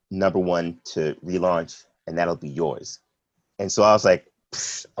that #1 to relaunch, and that'll be yours. And so I was like,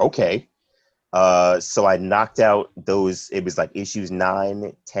 okay. So I knocked out those, it was like issues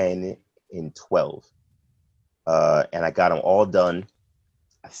 9, 10, and 12. And I got them all done.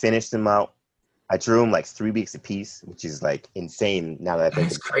 I finished them out. I drew them like 3 weeks apiece, which is like insane now that I think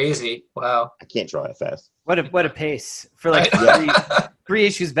That's crazy. Wow. I can't draw that fast. What a pace for like three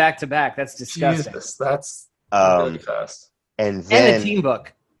issues back to back. That's disgusting. Jesus, that's really fast. And then And a teen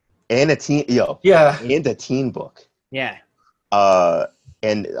book. And a teen book. Yeah.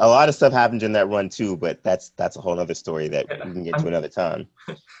 And a lot of stuff happened in that run too, but that's a whole other story that we can get to another time.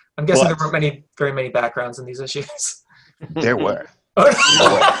 I'm guessing there weren't very many backgrounds in these issues. There were.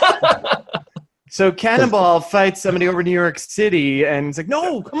 So Cannonball fights somebody over New York City, and it's like,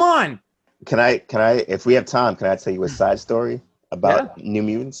 no, come on. Can I, if we have time, can I tell you a side story about New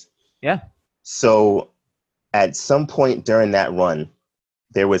Mutants? Yeah. So at some point during that run,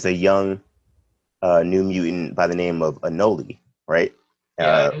 there was a young New Mutant by the name of Anoli, right?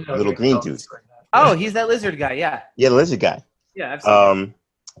 Little green dude. Oh, he's that lizard guy, yeah. Yeah, the lizard guy. Yeah, I've seen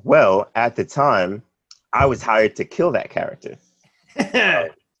Well, at the time, I was hired to kill that character.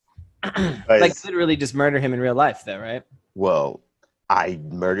 like literally just murder him in real life, though, right? Well, I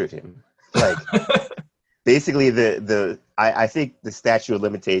murdered him. Like, basically, I think the statute of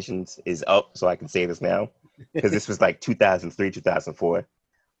limitations is up, so I can say this now, because this was like 2003, 2004.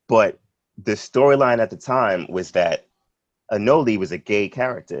 But the storyline at the time was that Anoli was a gay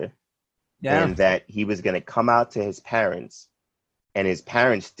character, and that he was going to come out to his parents, and his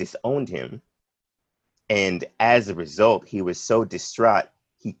parents disowned him. And as a result, he was so distraught,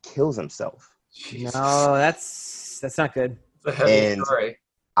 he kills himself. Jesus. No, that's not good. It's a heavy story.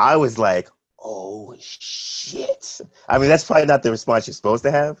 I was like, oh shit. I mean, that's probably not the response you're supposed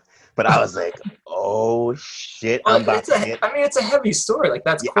to have, but I was like, oh shit. Well, it's a heavy story. Like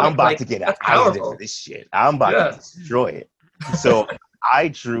that's I'm about to get out of this shit. I'm about to destroy it. So I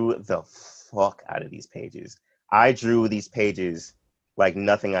drew the fuck out of these pages. I drew these pages like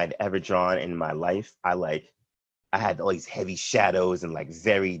nothing I'd ever drawn in my life. I had all these heavy shadows and like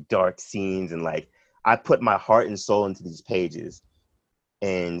very dark scenes, and like I put my heart and soul into these pages,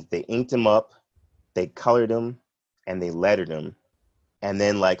 and they inked them up, they colored them, and they lettered them. And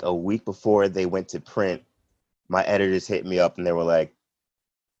then like a week before they went to print, my editors hit me up and they were like,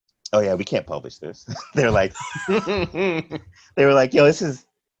 oh yeah, we can't publish this. They're like, yo, this is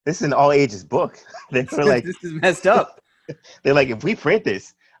an all ages book. They were like, this is messed up. They're like, if we print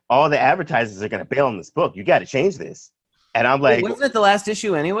this, all the advertisers are going to bail on this book. You got to change this. And I'm like, wasn't it the last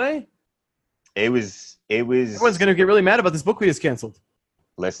issue anyway? It was. Everyone's going to get really mad about this book we just canceled.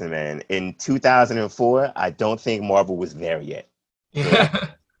 Listen, man, in 2004, I don't think Marvel was there yet.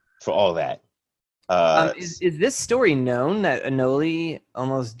 For all that. Is this story known that Anoli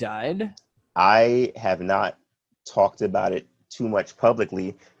almost died? I have not talked about it too much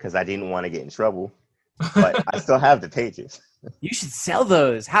publicly because I didn't want to get in trouble. But I still have the pages. You should sell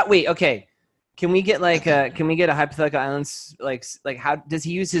those. Okay. Can we get a hypothetical islands like how does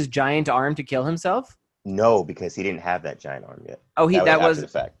he use his giant arm to kill himself? No, because he didn't have that giant arm yet. Oh, that was after the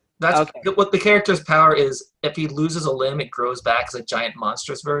fact. That's okay. What the character's power is. If he loses a limb, it grows back as a giant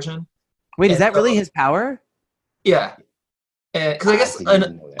monstrous version. Wait, is that really his power? Yeah. Because I guess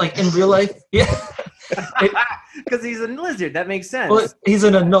like in real life, yeah. Because he's a lizard. That makes sense. Well, he's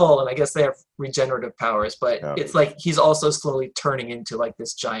an Anole, and I guess they have regenerative powers, but it's like he's also slowly turning into like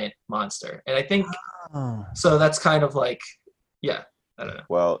this giant monster. And I think so that's kind of like, yeah, I don't know.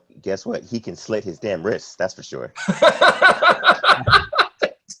 Well, guess what? He can slit his damn wrists, that's for sure.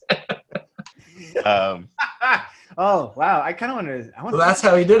 Oh, wow. I kind of want to. Well, that's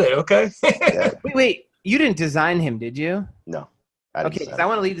how he did it, okay? Wait. You didn't design him, did you? No. Okay, because I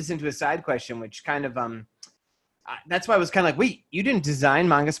want to lead this into a side question, which kind of that's why I was kind of like, wait, you didn't design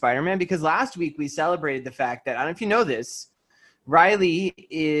Manga Spider-Man? Because last week we celebrated the fact that, I don't know if you know this,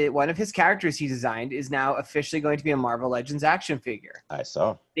 Riley, one of his characters he designed, is now officially going to be a Marvel Legends action figure. I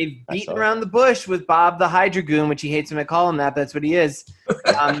saw. They've beaten around the bush with Bob the Hydra Goon, which he hates when I call him that, but that's what he is.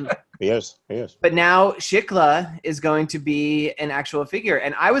 He is. But now Shikla is going to be an actual figure.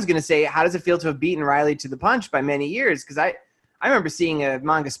 And I was going to say, how does it feel to have beaten Riley to the punch by many years? Because I remember seeing a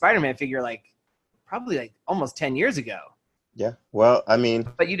Manga Spider-Man figure probably almost 10 years ago. Yeah. Well, I mean.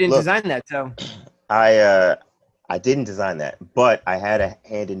 But you didn't design that, so. I didn't design that, but I had a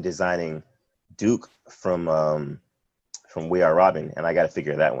hand in designing Duke from We Are Robin, and I got to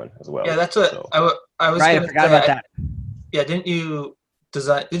figure that one as well. Yeah, that's what So, I was. Right, I gonna forgot say, about that. Yeah, didn't you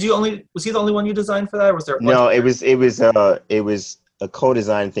design? Was he the only one you designed for that, or was there? A bunch no, of- it was a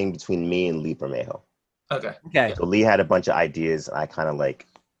co-design thing between me and Lee Bermejo. Okay. Okay. So Lee had a bunch of ideas, and I kind of like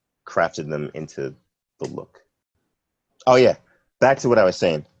crafted them into the look. Oh yeah, back to what I was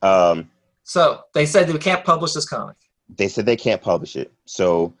saying. So they said they can't publish this comic. They said they can't publish it,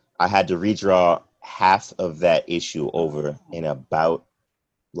 so I had to redraw half of that issue over in about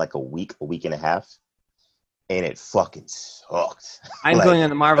like a week and a half, and it fucking sucked. I'm Like, going on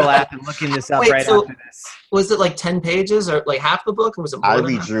the Marvel app and looking this up Wait, right so- after this. Was it like 10 pages or like half the book, or was it more I than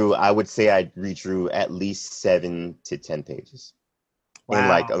that? redrew. I would say I redrew at least 7 to 10 pages in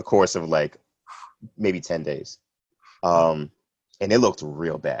like a course of like maybe 10 days, and it looked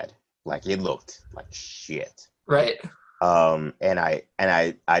real bad. Like it looked like shit. Right. And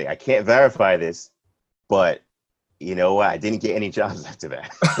I can't verify this, but you know what? I didn't get any jobs after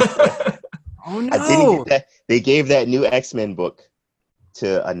that. Oh no! I didn't get that. They gave that new X-Men book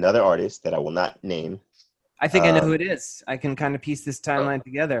to another artist that I will not name. I think I know who it is. I can kind of piece this timeline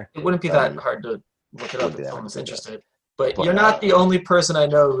together. It wouldn't be that hard to look it up if someone's interested. But But, you're not the only person I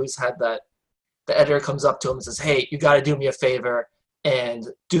know who's had that. The editor comes up to him and says, "Hey, you got to do me a favor and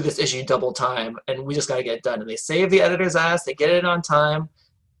do this issue double time, and we just got to get it done." And they save the editor's ass. They get it on time,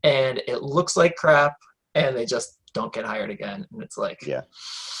 and it looks like crap, and they just don't get hired again. And it's like, Yeah.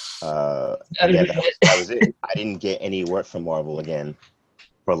 editor Yeah, that was it. I didn't get any work from Marvel again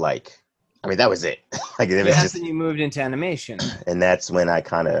for like, I mean, that was it. Like it was That's just, when you moved into animation. and that's when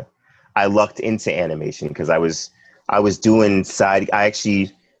I lucked into animation because I was doing I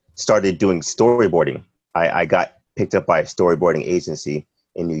actually started doing storyboarding. I got picked up by a storyboarding agency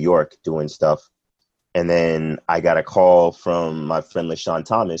in New York doing stuff. And then I got a call from my friend LaShawn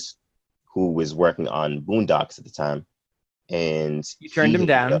Thomas, who was working on Boondocks at the time. And You turned him he hit me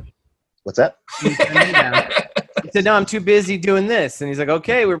down. up. What's that? You turned him down. He said, "No, I'm too busy doing this." And he's like,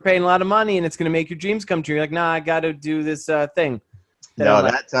 "Okay, we're paying a lot of money, and it's going to make your dreams come true." You're like, "Nah, I got to do this thing." No,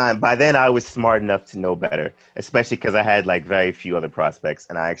 that time, by then I was smart enough to know better, especially because I had like very few other prospects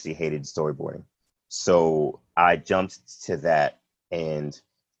and I actually hated storyboarding. So I jumped to that, and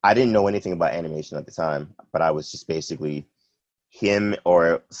I didn't know anything about animation at the time, but I was just basically him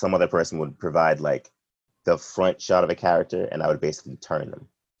or some other person would provide like the front shot of a character and I would basically turn them.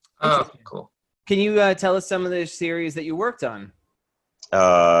 oh, cool. Can you tell us some of the series that you worked on?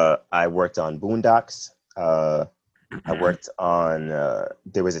 I worked on Boondocks. I worked on,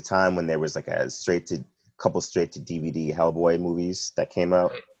 there was a time when there was like a couple straight to DVD Hellboy movies that came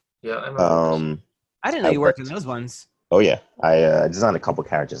out. Yeah, I remember. I didn't know you worked on those ones. Oh yeah, I designed a couple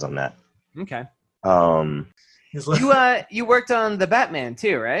characters on that. Okay. He's like, You worked on the Batman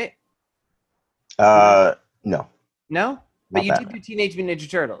too, right? No, No, not but you did Batman. do Teenage Mutant Ninja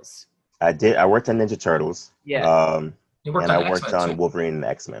Turtles. I did. I worked on Ninja Turtles. Yeah, you worked And on I worked X-Men on too. Wolverine and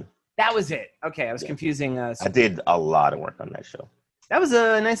X-Men. that was it. Okay, I was confusing. I did a lot of work on that show. That was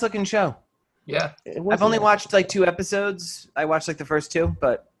a nice looking show. Yeah. I've only watched like 2 episodes. I watched like the first 2,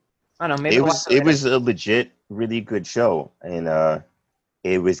 but I don't know. Maybe It was a legit, really good show, and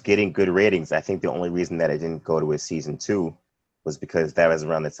it was getting good ratings. I think the only reason that it didn't go to a season 2 was because that was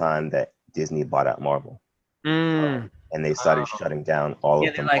around the time that Disney bought out Marvel, and they started shutting down all Yeah,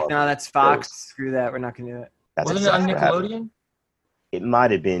 of they're them. like, no, that's Fox. Screw that. We're not gonna do it. That's Wasn't it on exactly what happened. Nickelodeon? It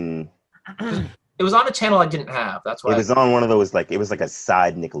might have been. It was on a channel I didn't have. That's why. It was on one of those it was like a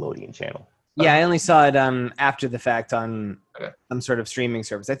side Nickelodeon channel. Yeah, I only saw it after the fact on Okay. some sort of streaming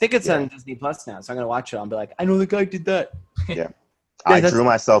service. I think it's on Disney Plus now, so I'm gonna watch it. I'll be like, I know the guy did that. I that's- drew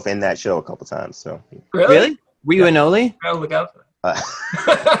myself in that show a couple times. So Really? Were you an Oli? I'll look out for uh,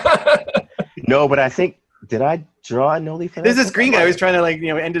 that. no, but I think did I draw Noli for that? There's this green guy who's trying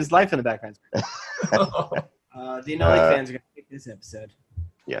to end his life in the background. The Anoli fans are gonna hate this episode.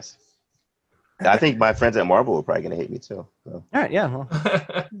 Yes. I think my friends at Marvel are probably gonna hate me too. So. All right, yeah. Well,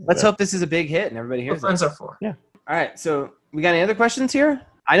 let's hope this is a big hit and everybody What hears it. friends are for. All right, so we got any other questions here?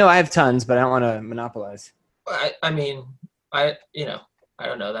 I know I have tons, but I don't want to monopolize. I mean, I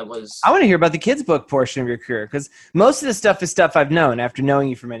don't know. That was. I want to hear about the kids' book portion of your career because most of this stuff is stuff I've known after knowing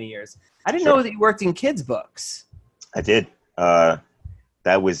you for many years. I didn't know that you worked in kids' books. I did.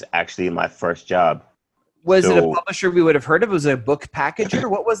 That was actually my first job. Was it a So- publisher we would have heard of? Was it a book packager?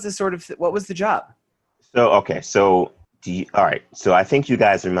 What was what was the job? So okay, so all right. So I think you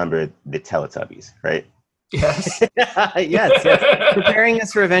guys remember the Teletubbies, right? Yes. yes. Preparing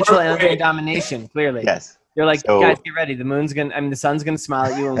us for eventual Work alien rate. domination, clearly. Yes. They're like, So- guys, get ready. The sun's going to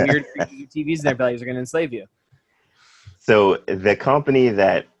smile at you and weird freaky TVs in their bellies are going to enslave you. So the company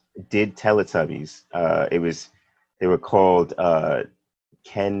that did Teletubbies. They were called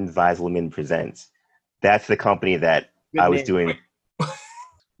Ken Weiselman Presents. That's the company that Good I was name. doing.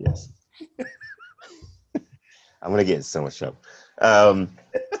 Yes. I'm gonna get in so much trouble.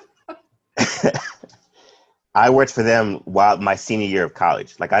 I worked for them while my senior year of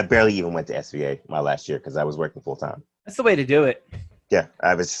college. Like I barely even went to SVA my last year because I was working full time. That's the way to do it. Yeah,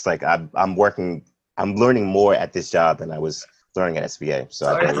 I was just like I'm learning more at this job than I was learning at SVA. So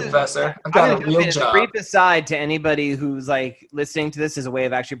Sorry, I barely- Professor. I've I'm got gonna a jump real in as a job. brief aside to anybody who's like listening to this as a way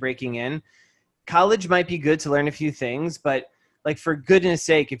of actually breaking in. College might be good to learn a few things, but like for goodness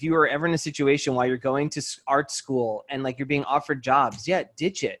sake, if you are ever in a situation while you're going to art school and like you're being offered jobs, yeah,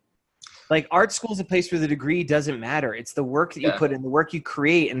 ditch it. Like art school is a place where the degree doesn't matter. It's the work that you Yeah. put in, the work you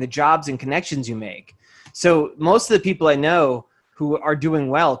create, and the jobs and connections you make. So most of the people I know who are doing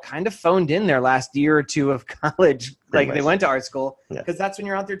well kind of phoned in their last year or two of college, Pretty like they much. went to art school Yeah. because that's when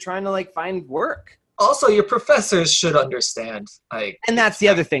you're out there trying to like find work. Also, your professors should understand. Like, And that's the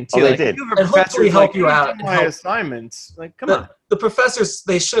other thing too. Oh, they like, did. if you have a And hopefully professor who's help like, you "Hey, out do and my help." assignments. Like, come on. the professors,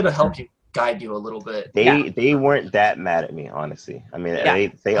 they should have helped you guide you a little bit. They weren't that mad at me, honestly. I mean, Yeah.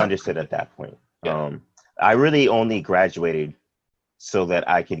 they understood at that point. Yeah. I really only graduated so that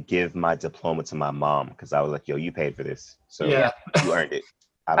I could give my diploma to my mom because I was like, "Yo, you paid for this, so Yeah. you earned it."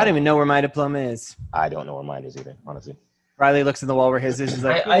 I don't even know where my diploma is. I don't know where mine is either, honestly. Riley looks in the wall where his is. He's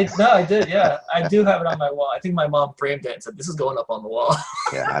like, I did. Yeah, I do have it on my wall. I think my mom framed it and said, "This is going up on the wall."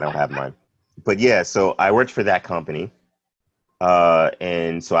 Yeah, I don't have mine. But yeah, so I worked for that company,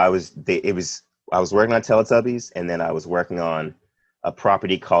 and so I was working on Teletubbies, and then I was working on a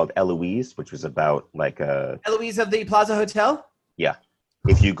property called Eloise, which was about like Eloise of the Plaza Hotel?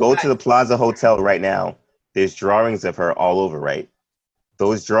 if you go to the Plaza Hotel right now, there's drawings of her all over, right?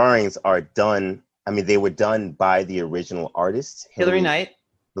 Those drawings are done. I mean, they were done by the original artist, Hillary Knight.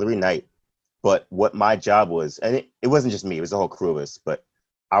 Hillary Knight. But what my job was, and it wasn't just me, it was the whole crew of us, but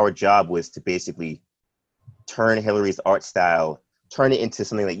our job was to basically turn Hillary's art style, turn it into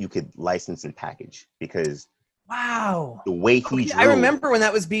something that you could license and package. Because Wow. the way he drew, I remember when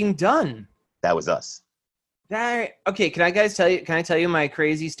that was being done. that was us. Okay, can I tell you my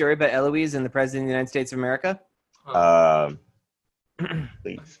crazy story about Eloise and the President of the United States of America?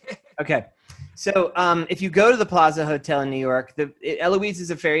 Please. Okay. So if you go to the Plaza Hotel in New York, Eloise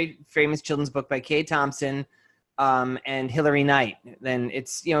is a very famous children's book by Kay Thompson and Hillary Knight. Then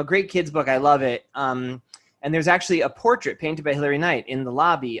it's a great kids book. I love it. And there's actually a portrait painted by Hillary Knight in the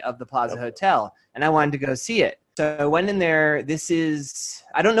lobby of the Plaza Hotel, and I wanted to go see it. So I went in there.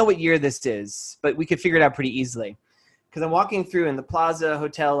 I don't know what year this is, but we could figure it out pretty easily. Because I'm walking through in the Plaza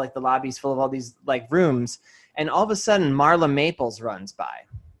Hotel, like the lobby's full of all these like rooms, and all of a sudden Marla Maples runs by.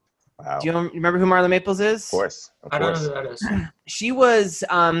 Wow. Do you remember who Marla Maples is? Of course. I don't know who that is. She was,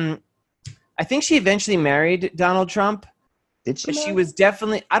 I think she eventually married Donald Trump. Did she? But she was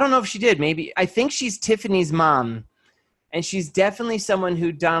definitely, I don't know if she did, maybe. I think she's Tiffany's mom. And she's definitely someone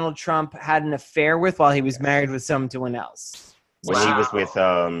who Donald Trump had an affair with while he was married with someone else. When he was with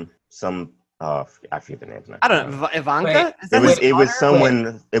some I forget the name now. I don't know, Ivanka? Wait, Is that his It was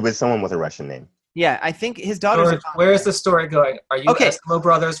daughter? someone with a Russian name. Yeah, I think his daughter's George, Ivanka. where is the story going? Are you Okay. Eskimo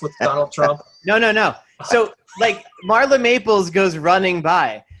brothers with Donald Trump? No. So, like, Marla Maples goes running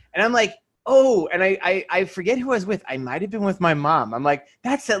by, and I'm like, oh, and I forget who I was with. I might have been with my mom. I'm like,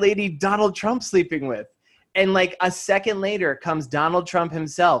 that's that lady Donald Trump's sleeping with. And, like, a second later comes Donald Trump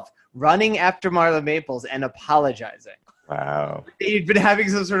himself running after Marla Maples and apologizing. Wow. They'd been having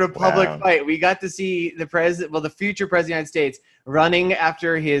some sort of public Wow. fight. We got to see the future president of the United States running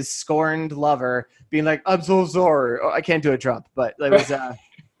after his scorned lover, being like, I'm so sorry. Oh, I can't do a Trump, but it was,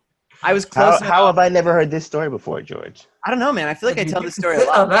 I was close enough. How have I never heard this story before, George? I don't know, man. I feel like I tell this story a Sit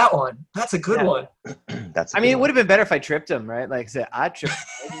on lot. that one. That's a good Yeah. one. That's. I mean, it would have been better if I tripped him, right? Like I said, I tripped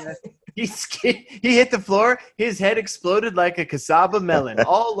him. He hit the floor. His head exploded like a cassava melon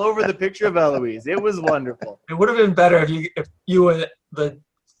all over the picture of Eloise. It was wonderful. It would have been better if you and the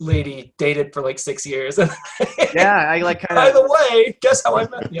lady dated for like 6 years. Yeah, I like kind By of. the way, guess how I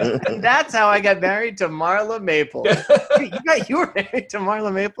met you? That's how I got married to Marla Maples. You were married to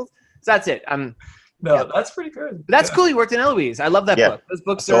Marla Maples? So that's it. No, Yeah. that's pretty good. That's Yeah. cool. You worked in Eloise. I love that Yeah. book. Those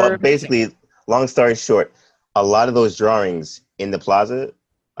books So are basically, long story short, a lot of those drawings in the plaza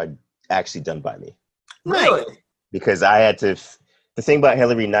are actually done by me Really? because I had to. The thing about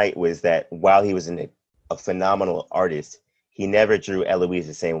Hillary Knight was that while he was a phenomenal artist, he never drew Eloise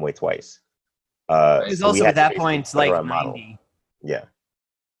the same way twice. It was so we also had at to that basically point put her like on model. 90. Yeah,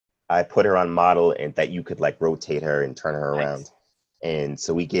 I put her on model, and that you could like rotate her and turn her Nice. around, and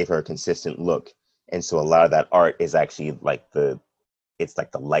so we gave her a consistent look. And so a lot of that art is actually like it's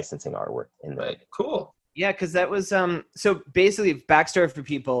like the licensing artwork in there. Right. Cool. Yeah, because that was so basically backstory for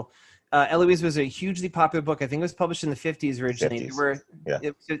people. Eloise was a hugely popular book. I think it was published in the 50s originally.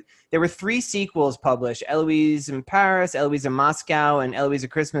 50s. There were 3 sequels published: Eloise in Paris, Eloise in Moscow, and Eloise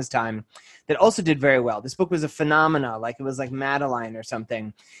at Christmas Time, that also did very well. This book was a phenomena, like it was like Madeline or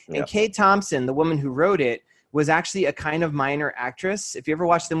something. Yeah. And Kay Thompson, the woman who wrote it, was actually a kind of minor actress. If you ever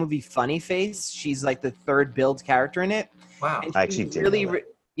watched the movie Funny Face, she's like the 3rd billed character in it. Wow. And I actually did know that.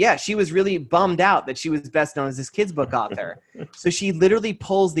 yeah, she was really bummed out that she was best known as this kid's book author. So she literally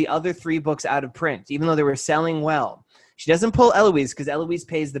pulls the other 3 books out of print, even though they were selling well. She doesn't pull Eloise because Eloise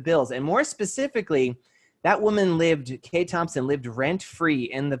pays the bills. And more specifically, that woman Kay Thompson lived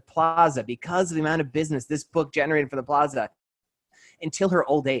rent-free in the plaza because of the amount of business this book generated for the plaza until her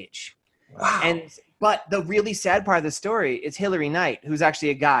old age. Wow. But the really sad part of the story is Hilary Knight, who's actually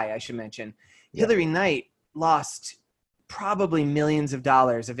a guy, I should mention. Yeah. Hilary Knight lost probably millions of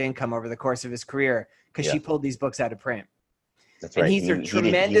dollars of income over the course of his career because she pulled these books out of print. That's And right. he's a he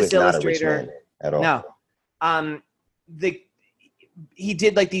tremendous was not a rich illustrator. man at all. No. He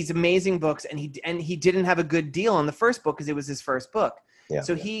did like these amazing books, and he didn't have a good deal on the first book because it was his first book. Yeah.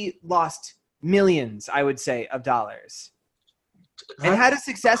 So he lost millions, I would say, of dollars. And had a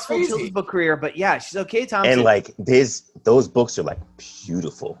successful Crazy. children's book career, but yeah, she's okay, Thompson. And like those books are like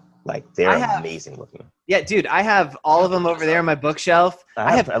beautiful. Like they're amazing looking. Yeah, dude, I have all of them over there on my bookshelf.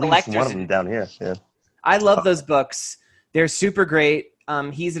 I have at least collectors. one of them down here. Yeah. I love those books. They're super great.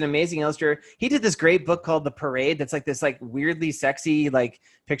 He's an amazing illustrator. He did this great book called The Parade. That's like this like weirdly sexy like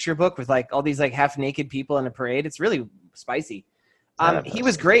picture book with like all these like half naked people in a parade. It's really spicy. He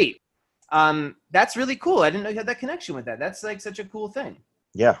was great. That's really cool. I didn't know you had that connection with that. That's like such a cool thing.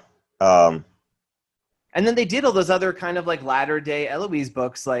 Yeah. And then they did all those other kind of like latter day Eloise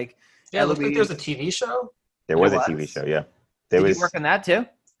books, like Yeah, it looks like Eloise. there's a TV show. There was a was? TV show. Yeah. Did you work on that too?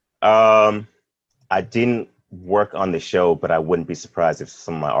 I didn't work on the show, but I wouldn't be surprised if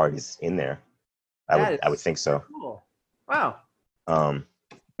some of my art is in there. I would think so. Cool. Wow.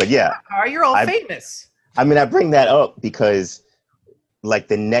 But yeah, You're all famous. I mean, I bring that up because like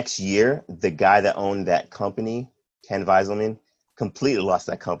the next year, the guy that owned that company, Ken Weiselman, completely lost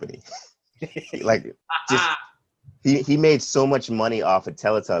that company. Like just he made so much money off of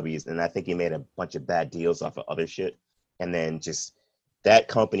Teletubbies, and I think he made a bunch of bad deals off of other shit. And then just that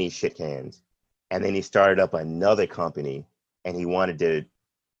company shit canned. And then he started up another company, and he wanted to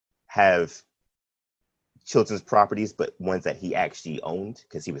have children's properties, but ones that he actually owned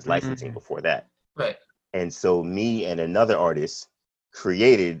because he was licensing before that. Right. And so me and another artist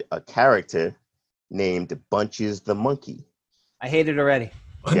created a character named Bunches the Monkey. I hate it already.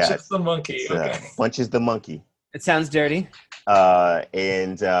 Bunches the Monkey. Okay. Bunches the Monkey. It sounds dirty.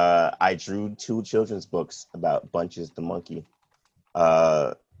 And I drew 2 children's books about Bunches the Monkey.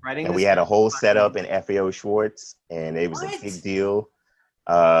 And we had a whole setup in FAO Schwartz, and it was a big deal.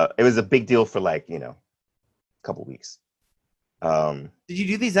 It was a big deal for like, a couple weeks. Did you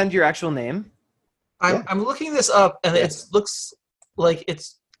do these under your actual name? I'm looking this up, and it looks like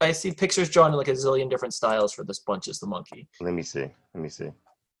I see pictures drawn in like a zillion different styles for this Bunches the Monkey. Let me see.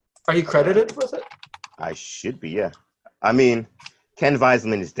 Are you credited with it? I should be, yeah. I mean, Ken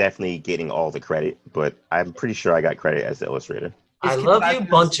Weiselman is definitely getting all the credit, but I'm pretty sure I got credit as the illustrator. I love you,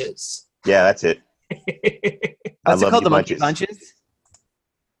 Bunches. Yeah, that's it. What's it called? The Monkey Bunches?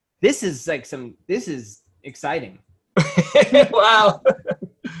 This is exciting. Wow.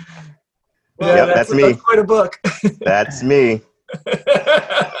 Well, that's me. That's quite a book. That's me.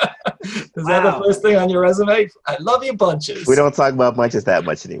 Is that the first thing on your resume? I love you, Bunches. We don't talk about Bunches that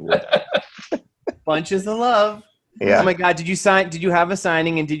much anymore. Bunches of Love. Yeah. Oh my God! Did you have a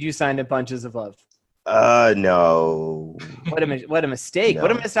signing, and did you sign at Bunches of Love? No. What a mistake! No,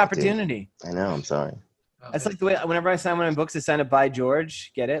 what a missed opportunity! I know. I'm sorry. That's like the way whenever I sign one of my books, I sign it by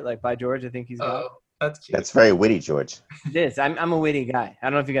George. Get it? Like by George. I think he's. Oh, that's cute. That's very witty, George. It is. I'm a witty guy. I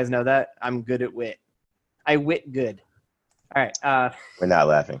don't know if you guys know that. I'm good at wit. I wit good. All right. We're not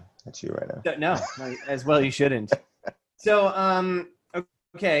laughing at you right now. No, as well you shouldn't. So,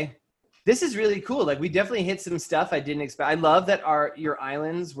 okay. This is really cool. Like we definitely hit some stuff I didn't expect. I love that your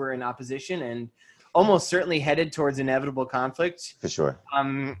islands were in opposition and almost certainly headed towards inevitable conflict. For sure.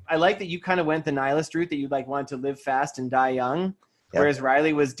 I like that you kind of went the nihilist route, that you like wanted to live fast and die young. Yeah. Whereas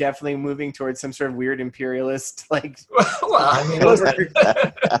Riley was definitely moving towards some sort of weird imperialist, like, well, I mean,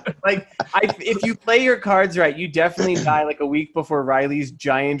 if you play your cards right, you definitely die like a week before Riley's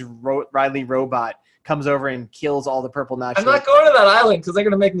giant Riley robot comes over and kills all the purple nachos. I'm not going to that island because they're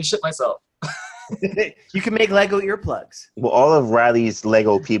going to make me shit myself. You can make Lego earplugs. Well, all of Riley's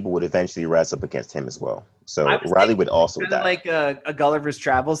Lego people would eventually rise up against him as well. So I was Riley thinking would also Kind of die. like a Gulliver's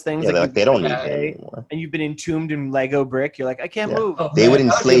Travels things. Yeah, like they don't need Yeah. him anymore. and you've been entombed in Lego brick. You're like, I can't Yeah. move. Oh, They man, would that be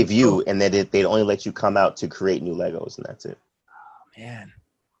enslave you, cool. and then they'd only let you come out to create new Legos, and that's it. Man.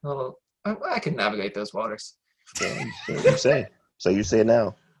 Oh, I can navigate those waters. Yeah, you say. So you say it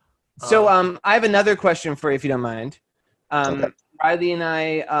now. So I have another question for you, if you don't mind. Okay. Riley and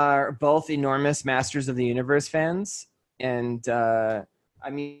I are both enormous Masters of the Universe fans, and I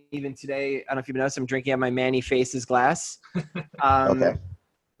mean, even today, I don't know if you've noticed, I'm drinking out my Manny Faces glass. Okay.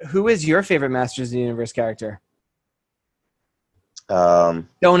 Who is your favorite Masters of the Universe character? Um,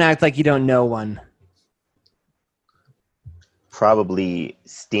 Don't act like you don't know one. probably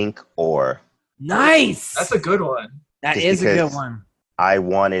Stink or Nice. That's a good one. That just is a good because- one. I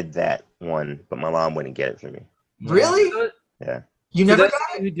wanted that one, but my mom wouldn't get it for me. Really? Yeah. You For never those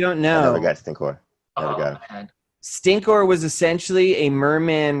got of you it? who don't I know, never got Stinkor. Never Oh, got it. man. Stinkor was essentially a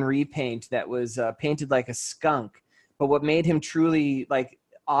merman repaint that was painted like a skunk. But what made him truly like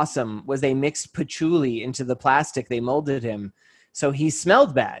awesome was they mixed patchouli into the plastic they molded him, so he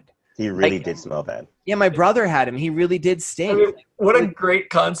smelled bad. He really Like- did smell bad. Yeah, my brother had him. He really did I stink. mean, what a great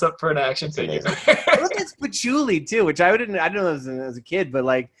concept for an action figure. Look, it's patchouli too, which I don't know as a kid, but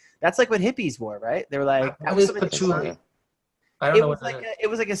like that's like what hippies wore, right? They were like, What is patchouli? I don't It know was what like that is. it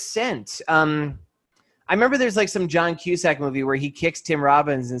was like a scent. I remember there's like some John Cusack movie where he kicks Tim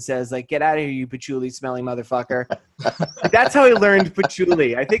Robbins and says like, "Get out of here, you patchouli smelling motherfucker." Like, that's how he learned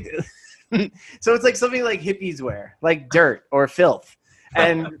patchouli. I think. So it's like something like hippies wear, like dirt or filth,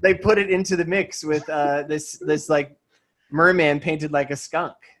 and they put it into the mix with this like merman painted like a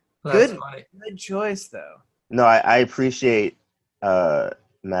skunk. That's good. funny. Good choice though. No, I appreciate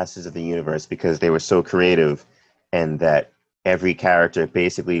Masters of the Universe because they were so creative, and that every character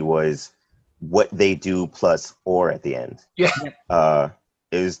basically was what they do plus or at the end. Yeah.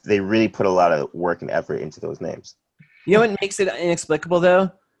 They really put a lot of work and effort into those names. You know what makes it inexplicable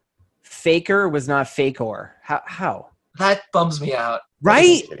though? Faker was not Fakor. How? That bums me out.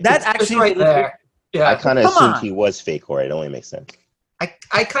 Right? That It's actually right there. I Yeah. kind of Come assumed on. he was Fakor. It only makes sense.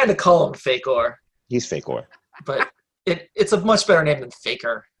 I kind of call him Fakor, He's Fakor. but it's a much better name than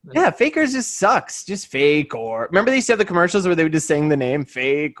Faker. Yeah, Fakers just sucks. Just Fakor. Remember they used to have the commercials where they would just sing the name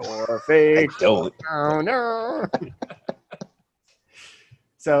Fakor, I Fake. don't. Oh no.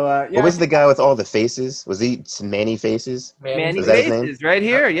 So yeah, What was the guy with all the faces? Was he Manny Faces? Manny Is that his name? Faces right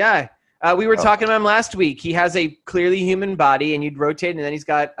here. Yeah. We were Oh. talking about him last week. He has a clearly human body, and you'd rotate, and then he's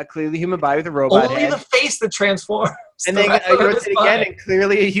got a clearly human body with a robot Only head. the face that transforms. And then That's you what rotate it's again, fine. and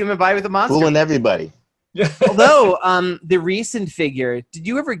clearly a human body with a monster. Fooling everybody. Yeah. Although the recent figure, did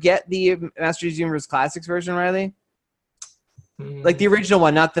you ever get the Masters Universe Classics version, Riley? Like the original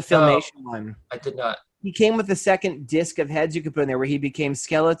one, not the Filmation one. I did not. He came with a second disc of heads you could put in there, where he became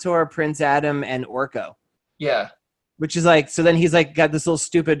Skeletor, Prince Adam, and Orko. Yeah. Which is like, so then he's like got this little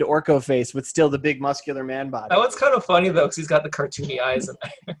stupid Orko face with still the big muscular man body. That one's kind of funny though, because he's got the cartoony eyes.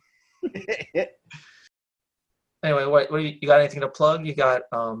 Anyway, what you got? Anything to plug? You got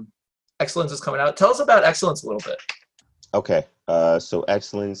Excellence is coming out. Tell us about Excellence a little bit. Okay. So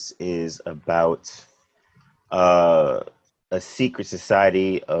Excellence is about a secret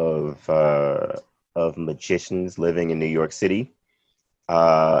society of magicians living in New York City,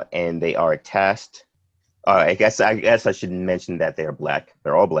 and they are tasked. I guess I should mention that they're black.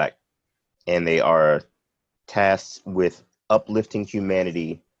 They're all black, and they are tasked with uplifting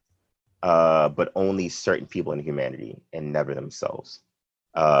humanity, but only certain people in humanity, and never themselves.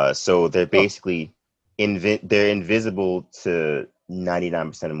 So they're basically they're invisible to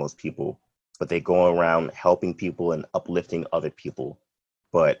 99% of most people, but they go around helping people and uplifting other people,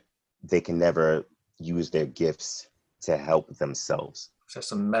 but they can never use their gifts to help themselves. There's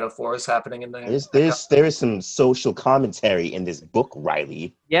some metaphors happening in there. There is some social commentary in this book,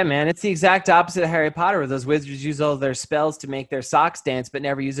 Riley. Yeah, man, it's the exact opposite of Harry Potter, where those wizards use all their spells to make their socks dance, but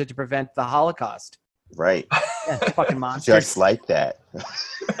never use it to prevent the Holocaust. Right. Yeah, fucking monsters. Just like that.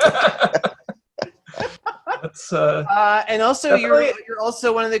 That's And also, Definitely. you're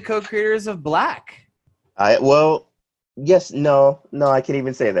also one of the co-creators of Black. I can't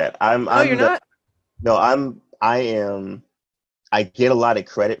even say that. You're not. No, I am. I get a lot of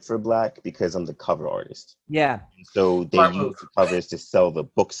credit for Black because I'm the cover artist. Yeah. So they Smart use move. the covers to sell the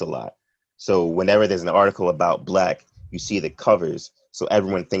books a lot. So whenever there's an article about Black, you see the covers. So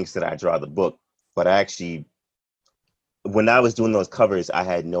everyone thinks that I draw the book. But I actually, when I was doing those covers, I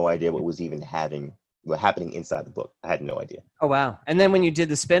had no idea what was even happening inside the book. I had no idea. Oh, wow. And then when you did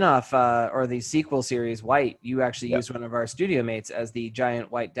the spinoff or the sequel series, White, you actually Yep. used one of our studio mates as the giant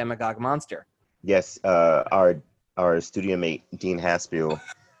white demagogue monster. Yes, our studio mate Dean Haspiel.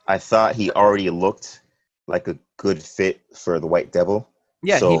 I thought he already looked like a good fit for the White Devil.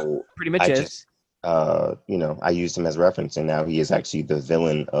 Yeah, he So pretty much I is. just I used him as reference, and now he is actually the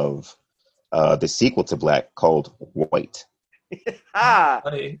villain of the sequel to Black called White. Ah,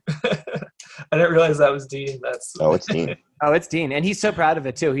 Funny. I didn't realize that was Dean. That's Oh, it's Dean. oh, it's Dean, and he's so proud of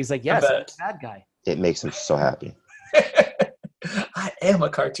it too. He's like, "Yes, I'm bet. the bad guy." It makes him so happy. I am a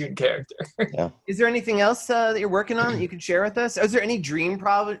cartoon character. Is there anything else that you're working on that you can share with us? Is there any dream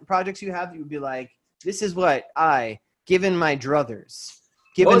projects you have that you would be like, "This is what I, given my druthers,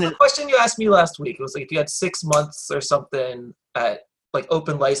 What was given the question you asked me last week? It was like if you had 6 months or something at like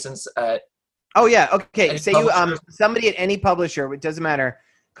open license at Oh yeah, okay. Any Say you publisher? somebody at any publisher, it doesn't matter,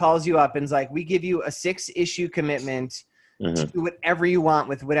 calls you up and is like, "We give you a 6-issue commitment Mhm. to do whatever you want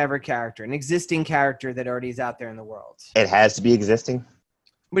with whatever character, an existing character that already is out there in the world." It has to be existing.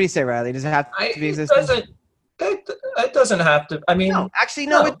 What do you say, Riley? Does it have to be it existing? doesn't it doesn't have to. I mean, No, actually,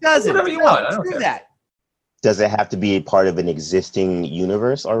 no, No, it doesn't. whatever you No, want, I don't screw care. that. Does it have to be a part of an existing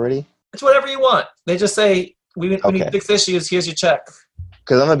universe already? it's whatever you want. They just say we need Okay. 6 issues. Here's your check.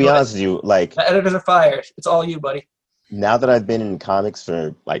 Because I'm gonna be Go ahead. honest with you, like The editors are fired. It's all you, buddy. now that I've been in comics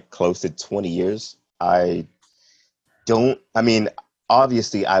for like close to 20 years, I mean,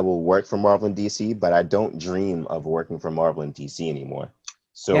 obviously I will work for Marvel and DC, but I don't dream of working for Marvel and DC anymore.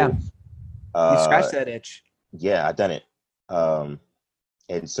 So Yeah. You uh, scratched that itch. yeah, I've done it.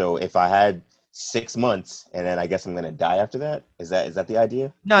 And so if I had 6 months and then I guess I'm gonna die after that, is that the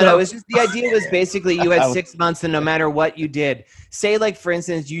idea? No, it's just the idea was basically you had I was- 6 months and no matter what you did, say like for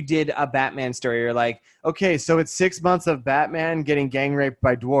instance you did a Batman story, you're like, okay, so it's 6 months of Batman getting gang raped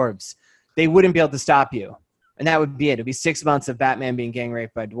by dwarves. They wouldn't be able to stop you. And that would be it. It'd be 6 months of Batman being gang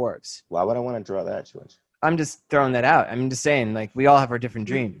raped by dwarves. Why would I want to draw that, George? I'm just throwing that out. I'm just saying, like, we all have our different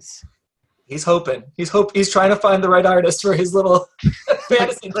dreams. He's hoping. He's trying to find the right artist for his little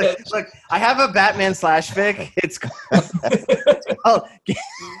fantasy pitch. Look, I have a Batman slash fic. It's called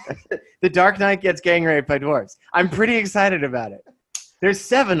The Dark Knight Gets Gang Raped by Dwarves. I'm pretty excited about it. There's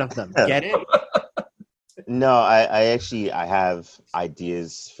 7 of them. Get it? No, I have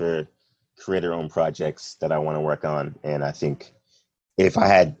ideas for creator-owned projects that I want to work on, and I think if I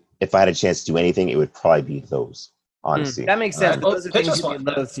had a chance to do anything, it would probably be those. Honestly, That makes sense. Alright, But well, those are pitch things us you'd be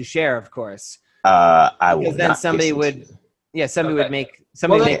one. loath to share, of course. I will. Because then not somebody pitch would, it to you. yeah, somebody Okay. would make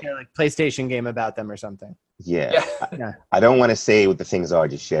somebody Well, make a like PlayStation game about them or something. Yeah, Yeah. I don't want to say what the things are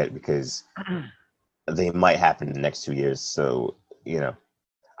just yet because they might happen in the next 2 years. So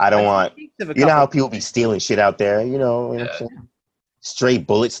I don't want. You know how people be stealing shit out there. You know what I'm Yeah. saying? Stray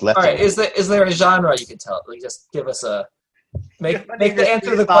bullets left. All right. and right. Is there a genre you can tell? Like, just give us a make Yeah, the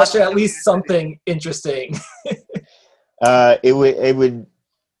answer to the question at least something interesting. It would.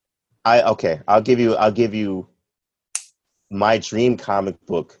 I'll give you. My dream comic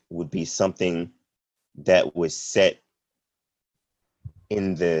book would be something that was set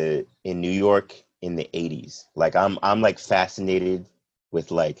in New York in the 80s. Like I'm like fascinated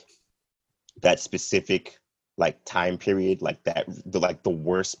with like that specific like time period, like the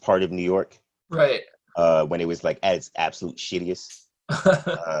worst part of New York, Right. when it was like at its absolute shittiest.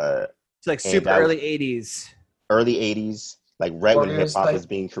 It's like And super I- early 80s. Early 80s, like right when Warriors, hip hop like- was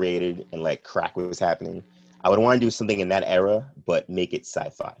being created and like crack was happening. I would want to do something in that era, but make it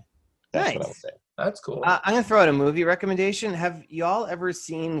sci-fi. That's what I would Nice. say. That's cool. I'm gonna throw out a movie recommendation. Have y'all ever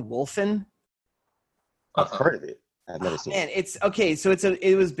seen Wolfen? I've heard of it. I've never seen Man, it. it's okay. So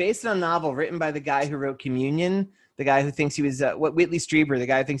it was based on a novel written by the guy who wrote Communion, the guy who thinks he was Whitley Strieber, the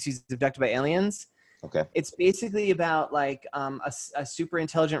guy who thinks he's abducted by aliens. Okay. It's basically about like a super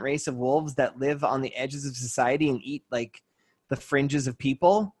intelligent race of wolves that live on the edges of society and eat like the fringes of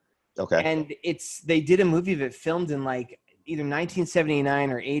people. Okay. And they did a movie of it filmed in like either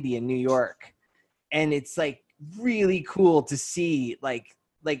 1979 or 80 in New York, and it's like really cool to see like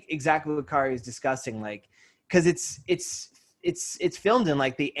exactly what Kari is discussing, like because it's filmed in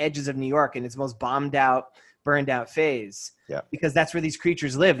like the edges of New York and its most bombed out, burned out phase. Yeah. Because that's where these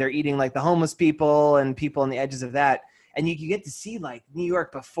creatures live. They're eating like the homeless people and people on the edges of that, and you get to see like New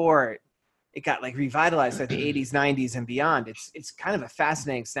York before it got like revitalized like the 80s, 90s, and beyond. It's kind of a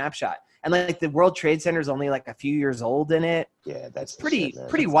fascinating snapshot. And like the World Trade Center is only like a few years old in it. Yeah, that's the Pretty shit, man.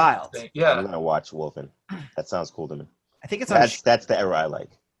 pretty wild. I'm Yeah. gonna watch Wolfen. That sounds cool to me. I think it's on. That's the era I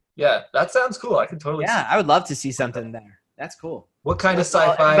like. Yeah. That sounds cool. I can totally see. Yeah, I would love to see something there. That's cool. What kind of Well,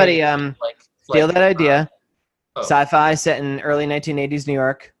 sci-fi? everybody, like steal that idea. oh. Sci-fi set in early 1980s New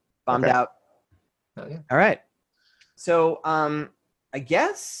York, bombed Okay. out. Oh, yeah. All right. So I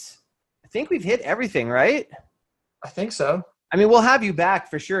think we've hit everything, right? I think so. I mean, we'll have you back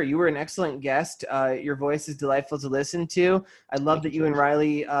for sure. You were an excellent guest. Your voice is delightful to listen to. I love that you and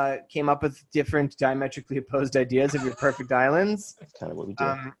Riley came up with different diametrically opposed ideas of your perfect islands. That's kind of what we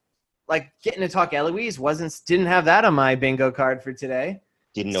do. Like getting to talk Eloise didn't have that on my bingo card for today.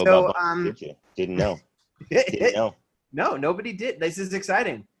 Didn't know about Buffy, did you? Didn't know. Didn't know. No, nobody did. This is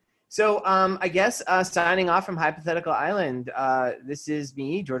exciting. So I guess signing off from Hypothetical Island, this is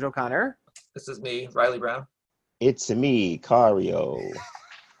me, George O'Connor. This is me, Riley Brown. It's me, Cario.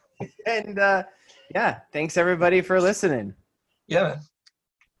 And yeah, thanks everybody for listening. Yeah, man.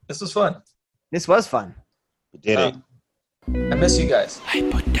 This was fun. This was fun. We did it. I miss you guys.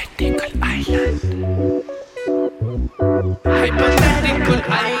 Hypothetical island. Hypothetical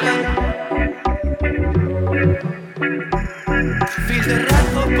island. Feel the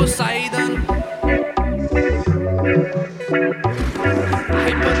wrath of Poseidon.